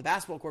going on the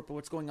basketball court, but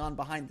what's going on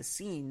behind the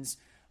scenes.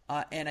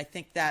 And I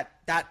think that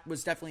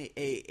was definitely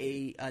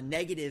a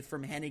negative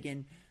from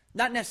Hennigan.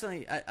 Not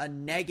necessarily a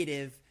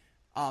negative,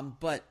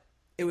 but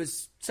it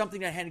was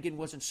something that Hennigan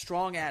wasn't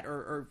strong at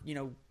or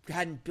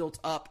hadn't built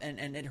up,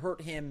 and it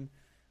hurt him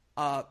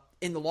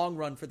in the long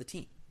run for the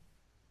team.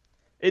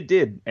 It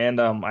did,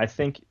 and I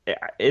think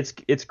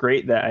it's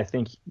great that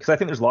because I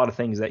think there's a lot of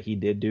things that he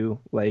did do,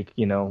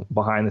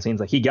 behind the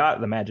scenes. He got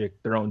the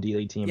Magic their own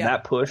D-League team. Yeah,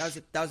 that push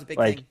that was a big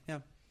thing. Yeah,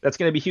 that's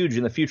going to be huge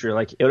in the future.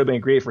 It would have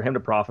been great for him to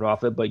profit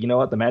off it, but you know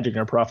what? The Magic are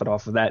going to profit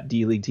off of that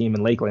D-League team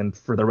in Lakeland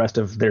for the rest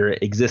of their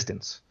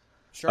existence.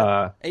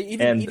 Sure,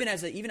 even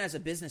as a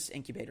business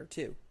incubator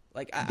too.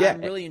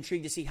 I'm really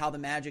intrigued to see how the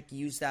Magic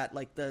use that.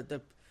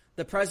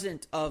 the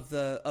president of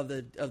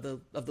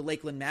the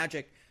Lakeland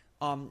Magic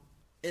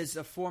is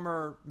a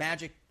former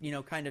Magic,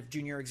 kind of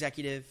junior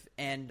executive,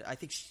 and I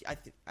think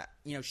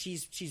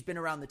she's been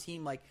around the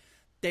team. Like,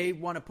 they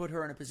want to put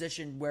her in a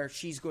position where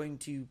she's going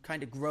to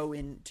kind of grow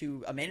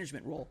into a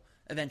management role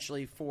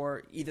eventually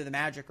for either the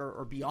Magic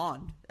or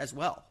beyond as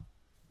well.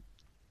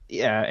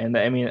 Yeah, and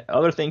I mean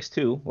other things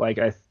too. Like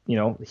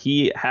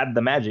he had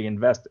the Magic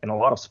invest in a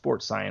lot of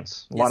sports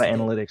science, a lot of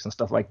analytics and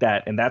stuff like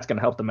that, and that's going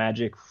to help the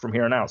Magic from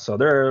here on out. So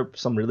there are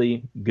some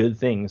really good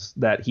things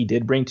that he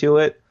did bring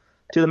to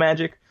the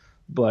Magic,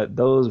 but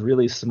those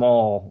really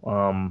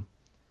small,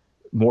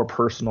 more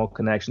personal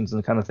connections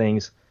and kind of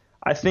things,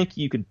 I think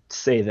you could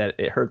say that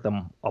it hurt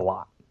them a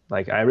lot.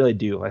 Like, I really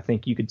do. I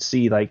think you could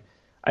see, like,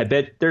 I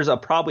bet there's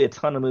probably a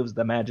ton of moves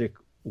the Magic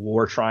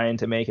were trying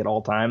to make at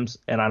all times,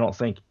 and I don't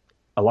think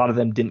a lot of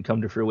them didn't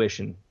come to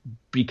fruition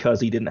because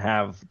he didn't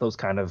have those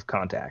kind of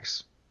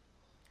contacts.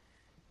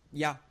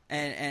 Yeah,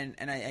 and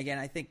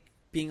I think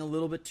being a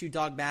little bit too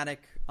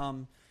dogmatic,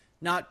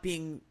 not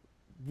being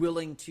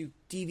willing to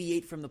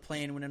deviate from the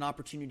plan when an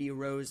opportunity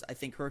arose, I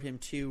think hurt him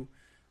too.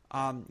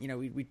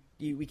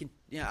 We can.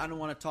 I don't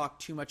want to talk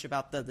too much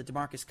about the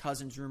DeMarcus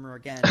Cousins rumor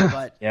again,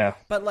 but yeah.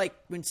 But like,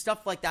 when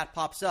stuff like that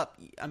pops up,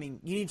 I mean,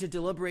 you need to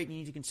deliberate, you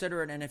need to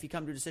consider it, and if you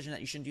come to a decision that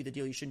you shouldn't do the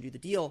deal, you shouldn't do the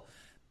deal.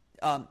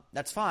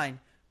 That's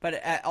fine.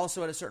 But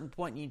also at a certain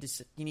point, you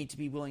need to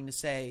be willing to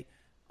say,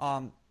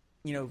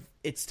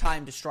 it's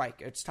time to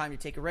strike. It's time to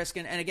take a risk.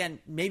 And again,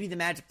 maybe the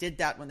Magic did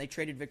that when they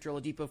traded Victor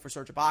Oladipo for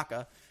Serge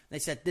Ibaka. They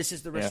said, this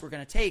is the risk we're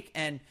going to take.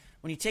 And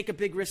when you take a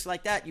big risk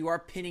like that, you are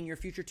pinning your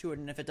future to it.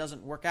 And if it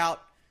doesn't work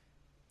out,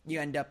 you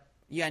end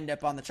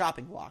up on the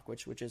chopping block,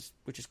 which is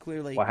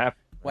clearly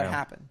what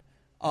happened.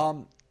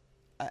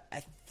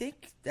 I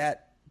think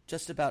that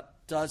just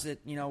about does it.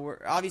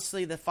 We're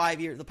obviously the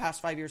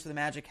past 5 years of the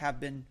Magic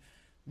have been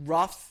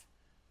rough.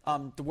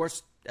 The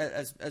worst,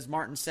 as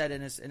Martin said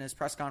in his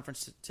press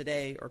conference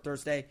today or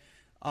Thursday,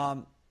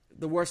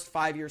 the worst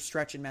 5-year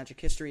stretch in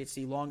Magic history. It's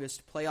the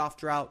longest playoff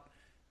drought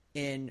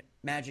in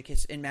Magic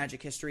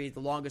history, the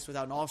longest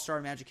without an All-Star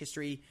in Magic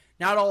history.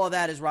 Not all of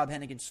that is Rob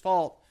Hennigan's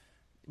fault,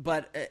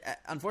 but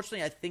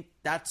unfortunately, I think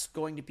that's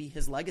going to be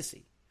his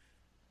legacy.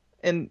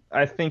 And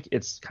I think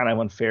it's kind of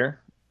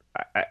unfair.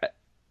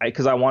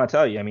 Because I want to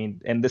tell you, I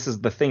mean, and this is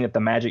the thing that the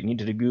Magic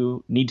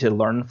need to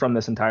learn from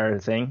this entire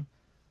thing,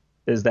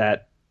 is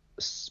that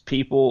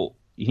you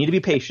need to be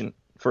patient,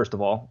 first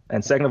of all,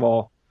 and second of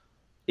all,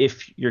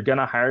 if you're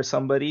gonna hire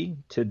somebody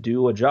to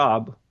do a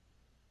job,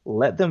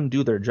 let them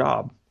do their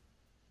job,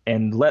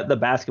 and let the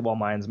basketball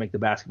minds make the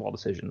basketball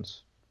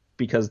decisions,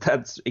 because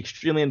that's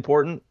extremely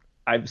important.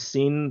 I've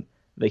seen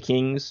the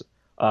Kings,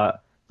 the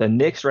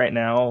Knicks right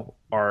now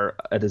are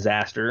a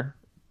disaster.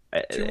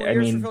 2 more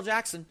years for Phil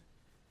Jackson.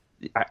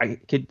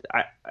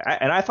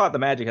 I thought the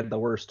Magic had the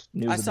worst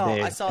news of the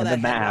day. I saw that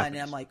headline,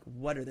 and I'm like,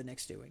 what are the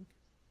Knicks doing?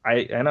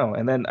 I know.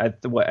 And then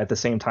at the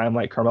same time,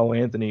 like, Carmelo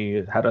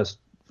Anthony had a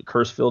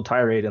curse-filled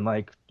tirade and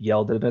like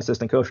yelled at an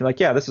assistant coach and like,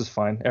 yeah, this is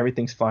fine.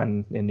 Everything's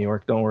fine in New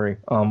York. Don't worry.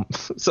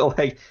 So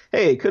like,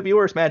 hey, it could be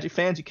worse, Magic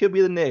fans. You could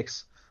be the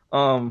Knicks.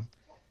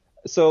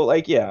 So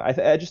like, yeah,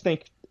 I just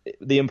think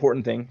the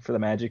important thing for the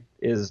Magic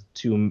is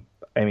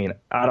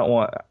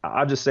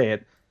I'll just say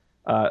it.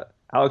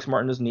 Alex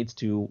Martinez needs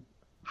to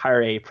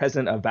hire a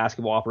president of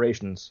basketball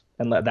operations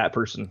and let that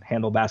person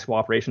handle basketball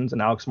operations,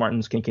 and Alex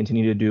Martinez can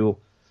continue to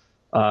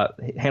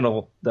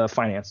handle the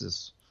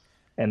finances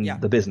and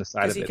the business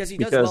side of it. Because he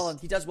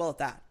does well at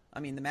that. I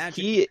mean, the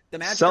Magic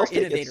are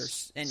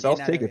innovators in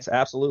that tickets,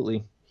 area.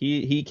 Absolutely.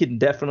 He can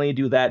definitely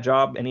do that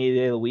job any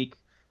day of the week.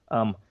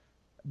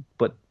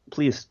 But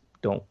please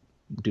don't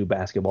do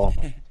basketball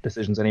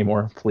decisions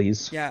anymore,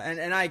 please. Yeah,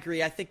 and I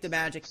agree. I think the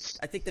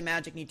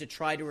Magic need to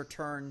try to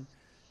return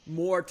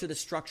more to the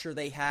structure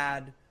they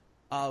had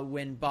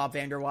when Bob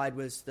Vanderwide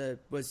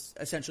was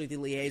essentially the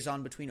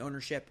liaison between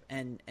ownership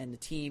and the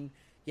team.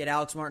 You had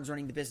Alex Martins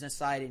running the business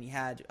side, and you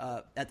had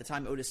at the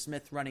time Otis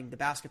Smith running the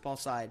basketball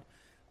side.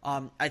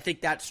 I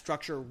think that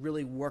structure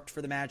really worked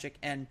for the Magic,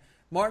 and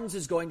Martins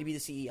is going to be the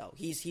CEO.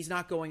 He's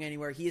not going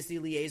anywhere. He is the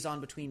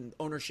liaison between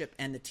ownership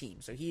and the team.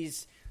 So he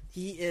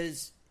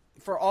is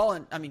for all.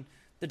 I mean,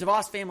 the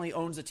DeVos family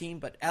owns the team,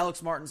 but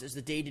Alex Martins is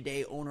the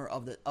day-to-day owner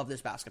of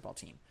this basketball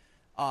team.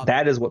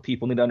 That is what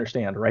people need to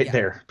understand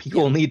there.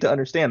 People need to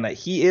understand that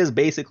he is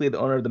basically the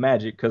owner of the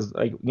Magic, because,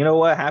 like, you know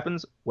what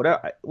happens?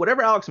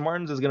 Whatever Alex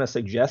Martins is going to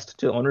suggest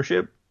to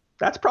ownership,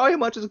 that's probably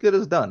much as good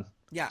as done.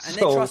 Yeah, and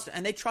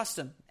they trust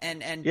him.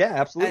 And yeah,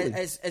 absolutely.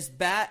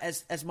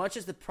 As much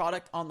as the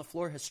product on the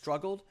floor has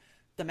struggled,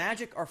 the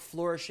Magic are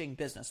flourishing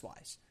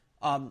business-wise.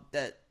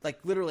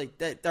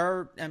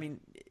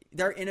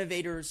 They're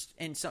innovators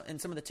in some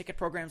of the ticket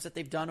programs that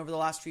they've done over the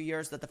last few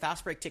years. That the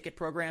Fast Break ticket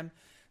program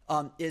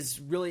is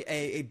really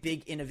a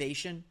big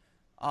innovation.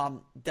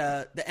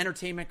 The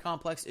entertainment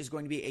complex is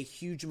going to be a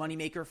huge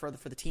moneymaker for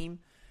the team.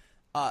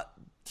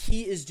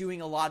 He is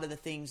doing a lot of the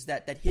things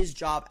that his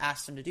job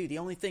asks him to do. The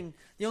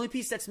only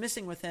piece that's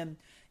missing with him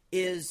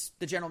is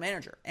the general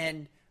manager,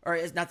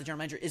 is not the general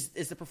manager,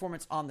 is the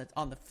performance on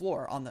the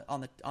floor, on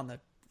the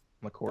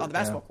court, on the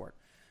basketball court.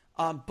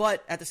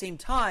 But at the same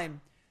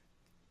time,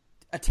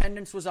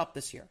 attendance was up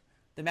this year.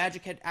 The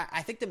Magic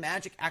I think the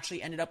Magic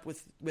actually ended up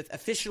with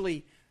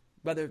officially,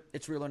 whether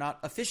it's real or not,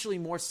 officially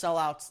more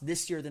sellouts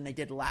this year than they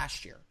did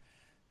last year.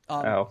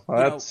 I'm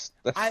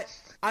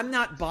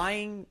not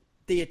buying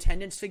the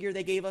attendance figure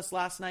they gave us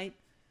last night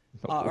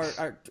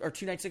or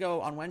 2 nights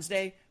ago on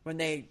Wednesday when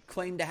they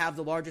claimed to have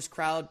the largest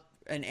crowd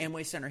in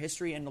Amway Center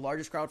history and the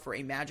largest crowd for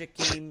a Magic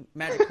home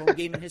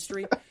game in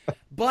history.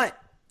 But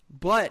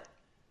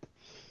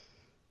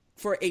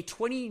for a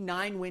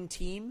 29-win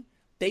team,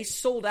 they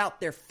sold out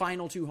their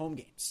final 2 home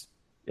games.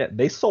 Yeah,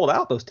 they sold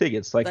out those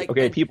tickets.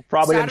 People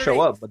probably didn't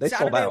show up, but they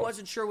sold out. Saturday I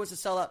wasn't sure was a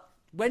sellout.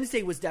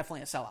 Wednesday was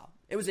definitely a sellout.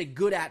 It was a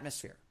good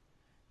atmosphere.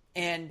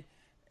 And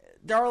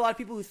there are a lot of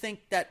people who think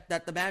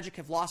that the Magic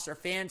have lost their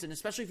fans, and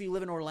especially if you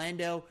live in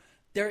Orlando,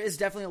 there is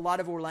definitely a lot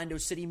of Orlando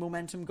City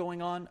momentum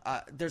going on.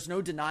 There's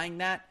no denying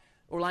that.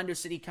 Orlando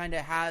City kind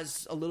of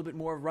has a little bit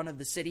more run of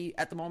the city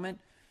at the moment.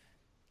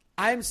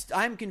 I'm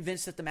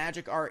convinced that the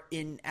Magic are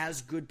in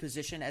as good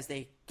position as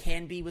they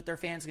can be with their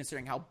fans,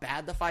 considering how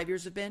bad the 5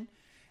 years have been.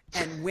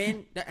 And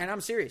and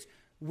I'm serious,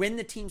 when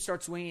the team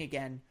starts winning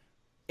again,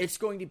 it's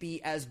going to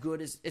be as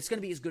good as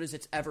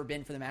it's ever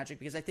been for the Magic,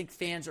 because I think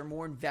fans are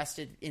more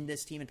invested in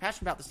this team and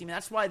passionate about this team. And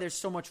that's why there's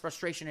so much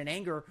frustration and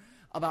anger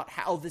about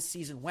how this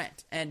season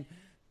went. And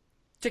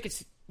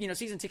tickets,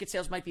 season ticket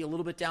sales might be a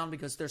little bit down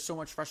because there's so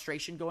much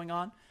frustration going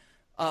on.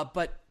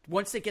 But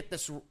once they get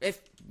this,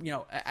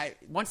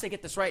 once they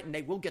get this right, and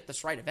they will get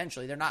this right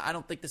eventually, I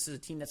don't think this is a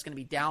team that's going to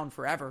be down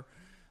forever.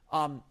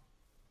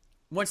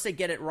 Once they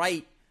get it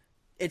right,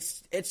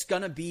 it's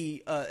going to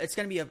be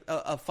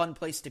a fun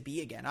place to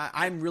be again.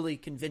 I'm really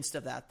convinced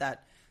of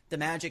that the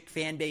Magic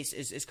fan base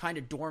is kind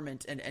of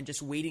dormant and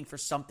just waiting for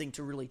something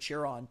to really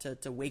cheer on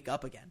to wake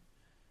up again.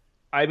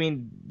 I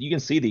mean, you can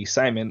see the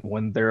excitement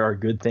when there are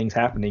good things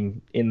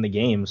happening in the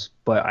games,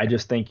 but I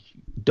just think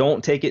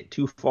don't take it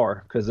too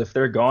far, because if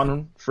they're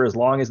gone for as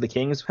long as the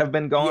Kings have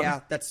been gone,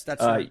 yeah, that's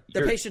right.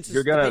 The patience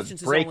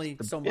is only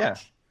so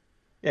much.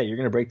 Yeah, you're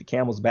going to break the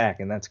camel's back,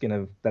 and that's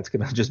gonna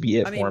just be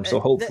it for him. So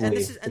hopefully,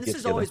 this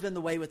has always been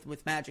the way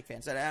with Magic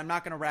fans. I'm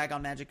not going to rag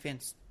on Magic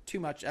fans too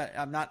much.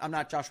 I'm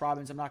not Josh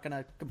Robbins. I'm not going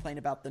to complain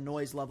about the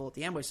noise level at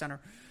the Amway Center.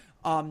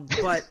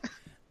 But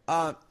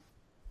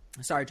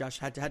sorry, Josh,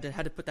 had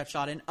to put that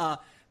shot in. Now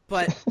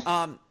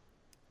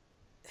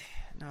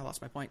I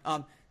lost my point.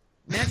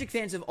 Magic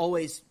fans have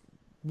always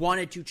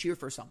wanted to cheer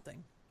for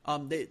something.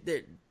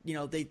 They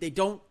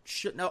don't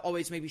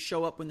always maybe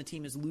show up when the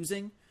team is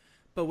losing.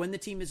 But when the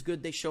team is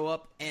good, they show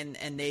up and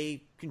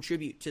they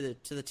contribute to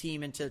the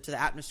team and to the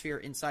atmosphere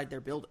inside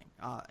their building.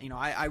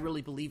 I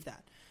really believe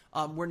that.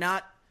 We're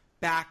not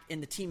back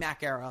in the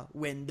T-Mac era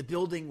when the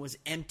building was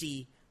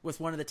empty with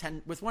one of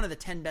the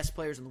 10 best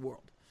players in the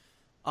world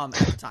at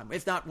the time,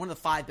 if not one of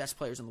the 5 best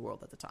players in the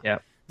world at the time. Yeah.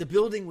 The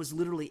building was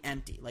literally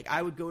empty. Like,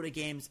 I would go to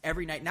games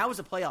every night. Now, as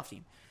a playoff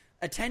team,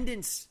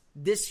 attendance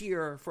this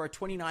year for a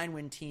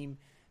 29-win team,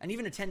 and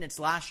even attendance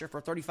last year for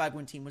a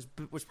 35-win team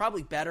was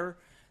probably better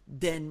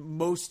than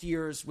most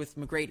years with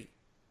McGrady.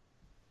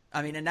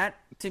 I mean, and that,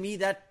 to me,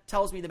 that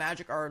tells me the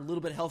Magic are a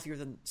little bit healthier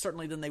than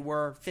they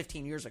were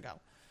 15 years ago.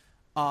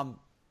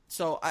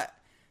 So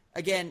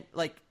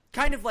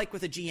kind of like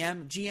with a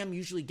GM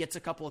usually gets a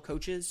couple of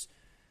coaches.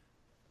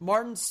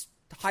 Martin's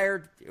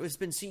has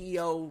been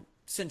CEO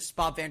since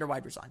Bob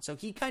Vanderwide resigned. So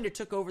he kind of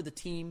took over the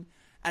team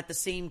at the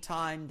same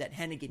time that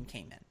Hennigan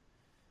came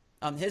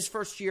in. His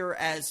first year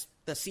as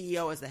the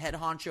CEO, as the head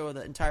honcho of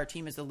the entire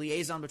team, as the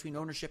liaison between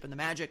ownership and the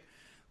Magic,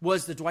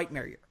 was the Dwight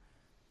Mayer year.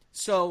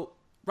 So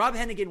Rob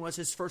Hennigan was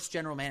his first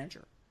general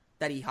manager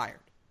that he hired.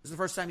 It was the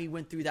first time he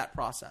went through that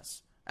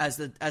process as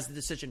the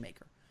decision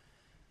maker.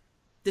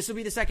 This will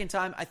be the second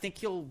time. I think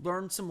he'll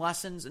learn some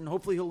lessons, and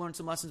hopefully he'll learn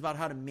some lessons about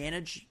how to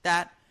manage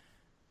that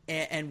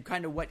and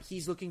kind of what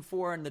he's looking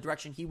for and the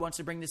direction he wants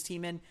to bring this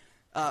team in.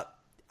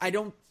 I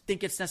don't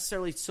think it's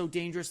necessarily so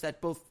dangerous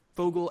that both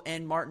Vogel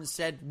and Martin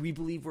said, we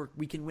believe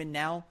we can win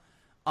now.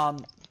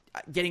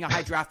 Getting a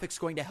high draft pick is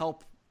going to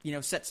help,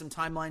 set some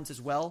timelines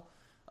as well,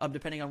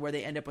 depending on where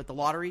they end up with the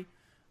lottery.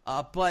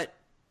 But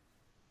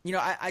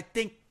I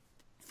think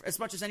as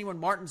much as anyone,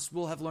 Martins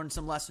will have learned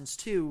some lessons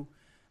too,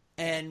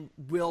 and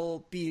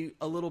will be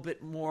a little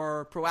bit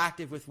more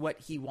proactive with what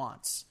he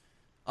wants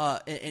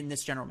in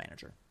this general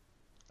manager.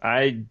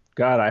 I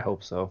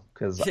hope so,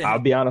 because I'll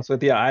be honest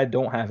with you, I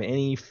don't have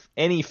any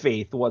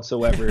faith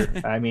whatsoever.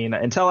 I mean,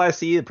 until I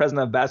see the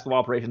president of basketball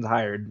operations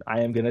hired,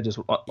 I am gonna just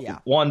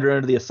wander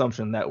under the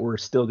assumption that we're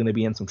still gonna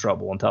be in some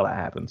trouble until that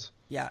happens.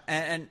 Yeah,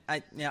 and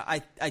I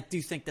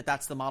do think that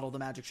that's the model the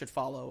Magic should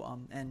follow.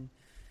 And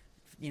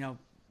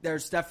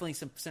there's definitely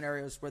some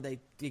scenarios where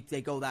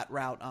they go that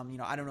route.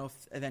 I don't know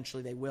if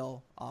eventually they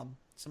will.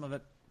 Some of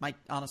it might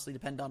honestly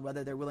depend on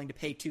whether they're willing to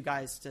pay 2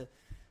 guys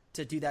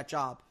to do that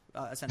job.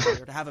 Essentially,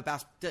 or to have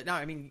a no,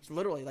 I mean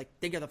literally, like,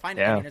 think of the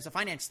finance. I mean, it's a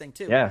finance thing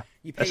too. Yeah,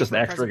 you pay that's just an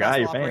extra guy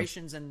you're paying.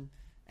 Operations and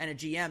a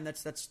GM.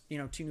 That's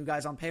 2 new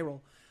guys on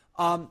payroll.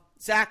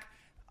 Zach,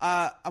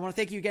 I want to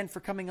thank you again for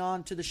coming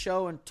on to the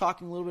show and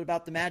talking a little bit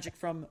about the Magic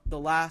from the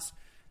last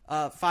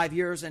 5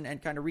 years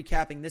and kind of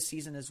recapping this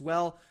season as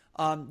well.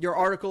 Your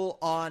article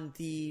on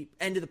the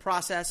end of the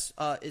process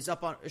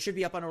should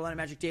be up on Orlando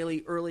Magic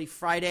Daily early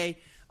Friday.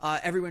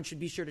 Everyone should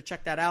be sure to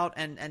check that out.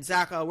 And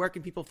Zach, where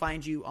can people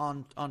find you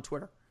on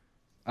Twitter?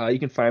 You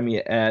can find me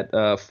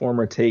at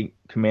former Tank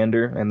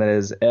Commander, and that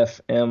is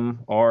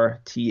FMRTANK.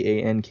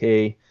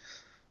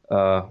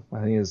 I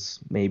think it's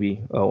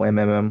maybe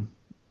OMMMNDR.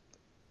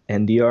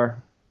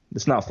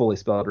 It's not fully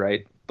spelled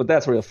right, but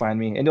that's where you'll find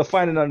me. And you'll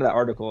find it under that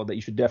article that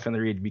you should definitely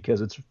read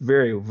because it's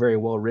very, very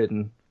well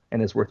written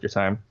and it's worth your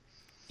time.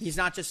 He's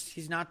not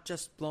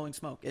just blowing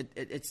smoke.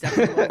 It's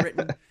definitely well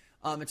written.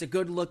 It's a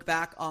good look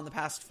back on the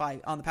past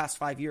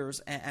 5 years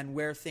and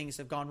where things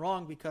have gone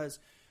wrong because,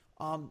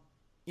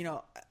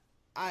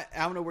 I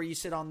don't know where you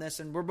sit on this,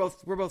 and we're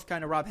both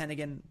kind of Rob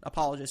Hennigan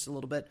apologists a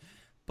little bit,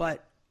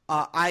 but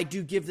I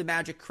do give the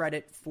Magic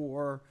credit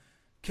for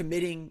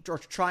committing or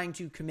trying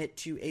to commit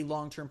to a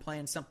long-term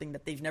plan, something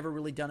that they've never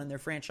really done in their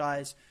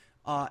franchise.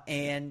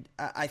 And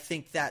I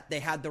think that they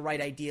had the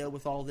right idea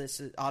with all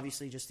this.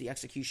 Obviously, just the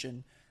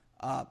execution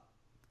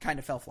kind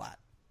of fell flat.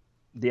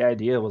 The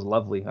idea was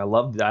lovely. I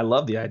love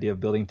the idea of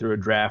building through a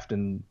draft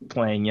and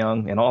playing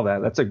young and all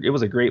that. It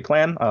was a great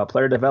plan.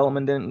 Player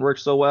development didn't work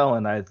so well,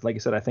 and like I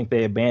said, I think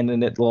they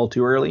abandoned it a little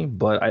too early.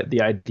 But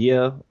the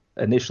idea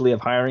initially of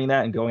hiring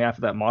that and going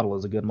after that model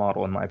is a good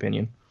model in my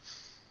opinion.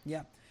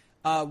 Yeah,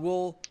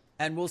 we'll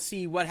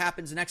see what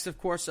happens next. Of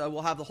course,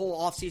 we'll have the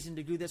whole offseason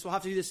to do this. We'll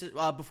have to do this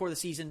before the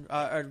season,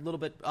 or a little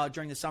bit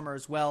during the summer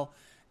as well,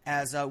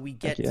 as we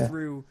get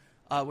through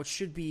what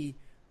should be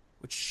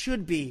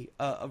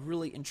a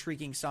really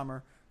intriguing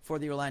summer for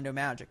the Orlando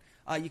Magic.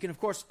 You can, of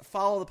course,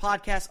 follow the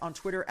podcast on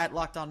Twitter at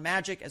Locked On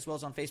Magic, as well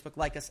as on Facebook.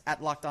 Like us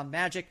at Locked On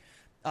Magic.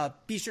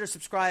 Be sure to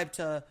subscribe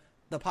to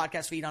the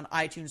podcast feed on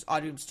iTunes,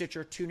 Audium,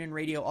 Stitcher, TuneIn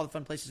Radio, all the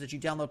fun places that you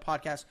download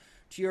podcasts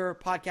to your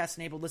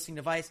podcast-enabled listening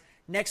device.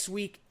 Next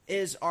week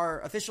is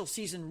our official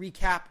season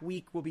recap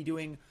week. We'll be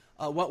doing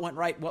what went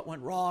right, what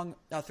went wrong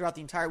throughout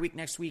the entire week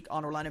next week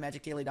on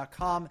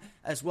OrlandoMagicDaily.com,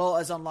 as well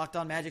as on Locked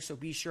On Magic, so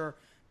be sure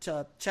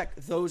to check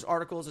those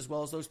articles as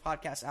well as those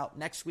podcasts out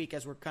next week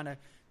as we're kind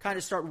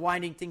of start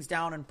winding things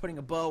down and putting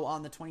a bow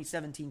on the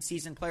 2017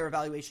 season. Player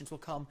evaluations will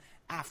come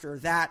after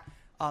that,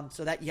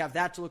 so that you have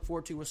that to look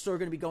forward to. We're still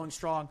going to be going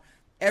strong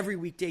every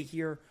weekday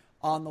here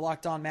on the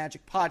Locked On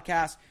Magic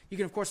podcast. You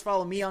can, of course,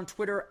 follow me on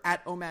Twitter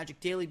at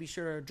OMagicDaily. Be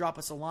sure to drop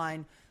us a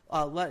line.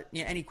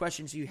 Any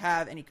questions you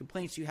have, any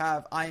complaints you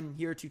have, I'm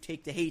here to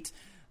take the hate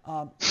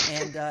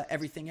and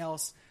everything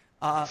else.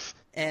 I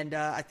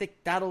think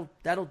that'll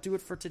do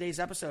it for today's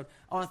episode.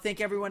 I want to thank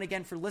everyone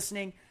again for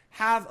listening.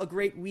 Have a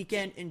great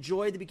weekend.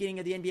 Enjoy the beginning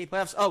of the NBA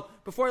playoffs. Oh,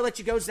 before I let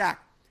you go,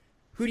 Zach,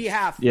 who do you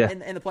have in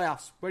the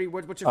playoffs?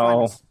 What's your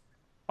finals?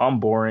 I'm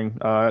boring.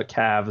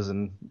 Cavs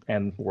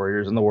and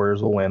Warriors, and the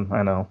Warriors will win.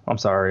 I know. I'm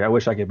sorry. I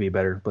wish I could be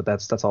better, but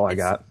that's all I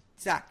got.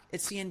 Zach,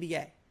 it's the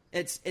NBA.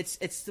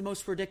 It's the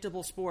most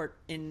predictable sport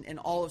in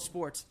all of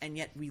sports, and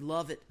yet we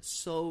love it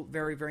so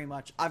very, very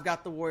much. I've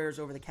got the Warriors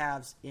over the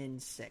Cavs in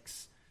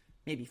 6.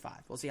 Maybe 5.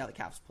 We'll see how the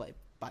Cavs play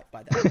by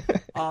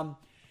that.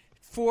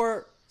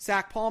 For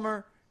Zach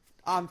Palmer,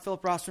 I'm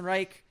Philip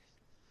Rossman-Reich.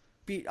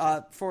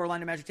 For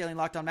Orlando Magic Daily and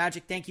Locked On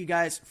Magic, thank you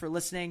guys for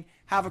listening.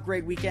 Have a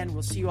great weekend.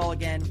 We'll see you all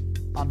again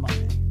on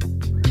Monday.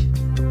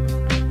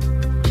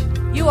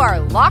 You are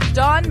Locked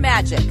On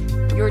Magic,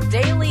 your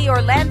daily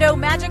Orlando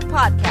Magic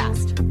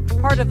podcast.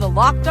 Part of the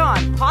Locked On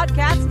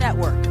Podcast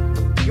Network.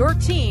 Your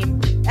team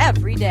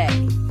every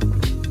day.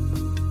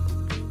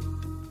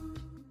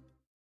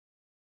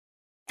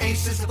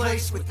 Ace is the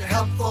place with the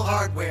helpful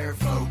hardware,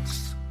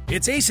 folks.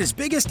 It's Ace's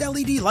biggest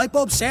LED light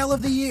bulb sale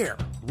of the year.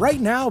 Right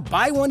now,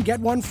 buy one, get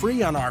one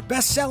free on our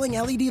best-selling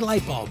LED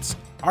light bulbs.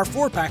 Our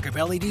 4-pack of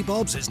LED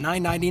bulbs is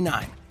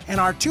 $9.99, and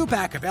our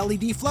 2-pack of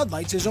LED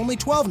floodlights is only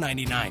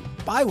 $12.99.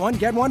 Buy one,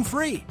 get one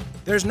free.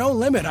 There's no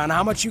limit on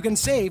how much you can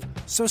save,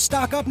 so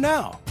stock up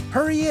now.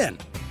 Hurry in.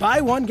 Buy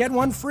one, get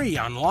one free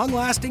on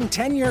long-lasting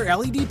 10-year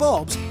LED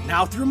bulbs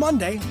now through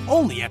Monday,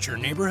 only at your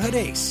neighborhood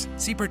Ace.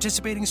 See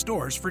participating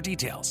stores for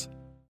details.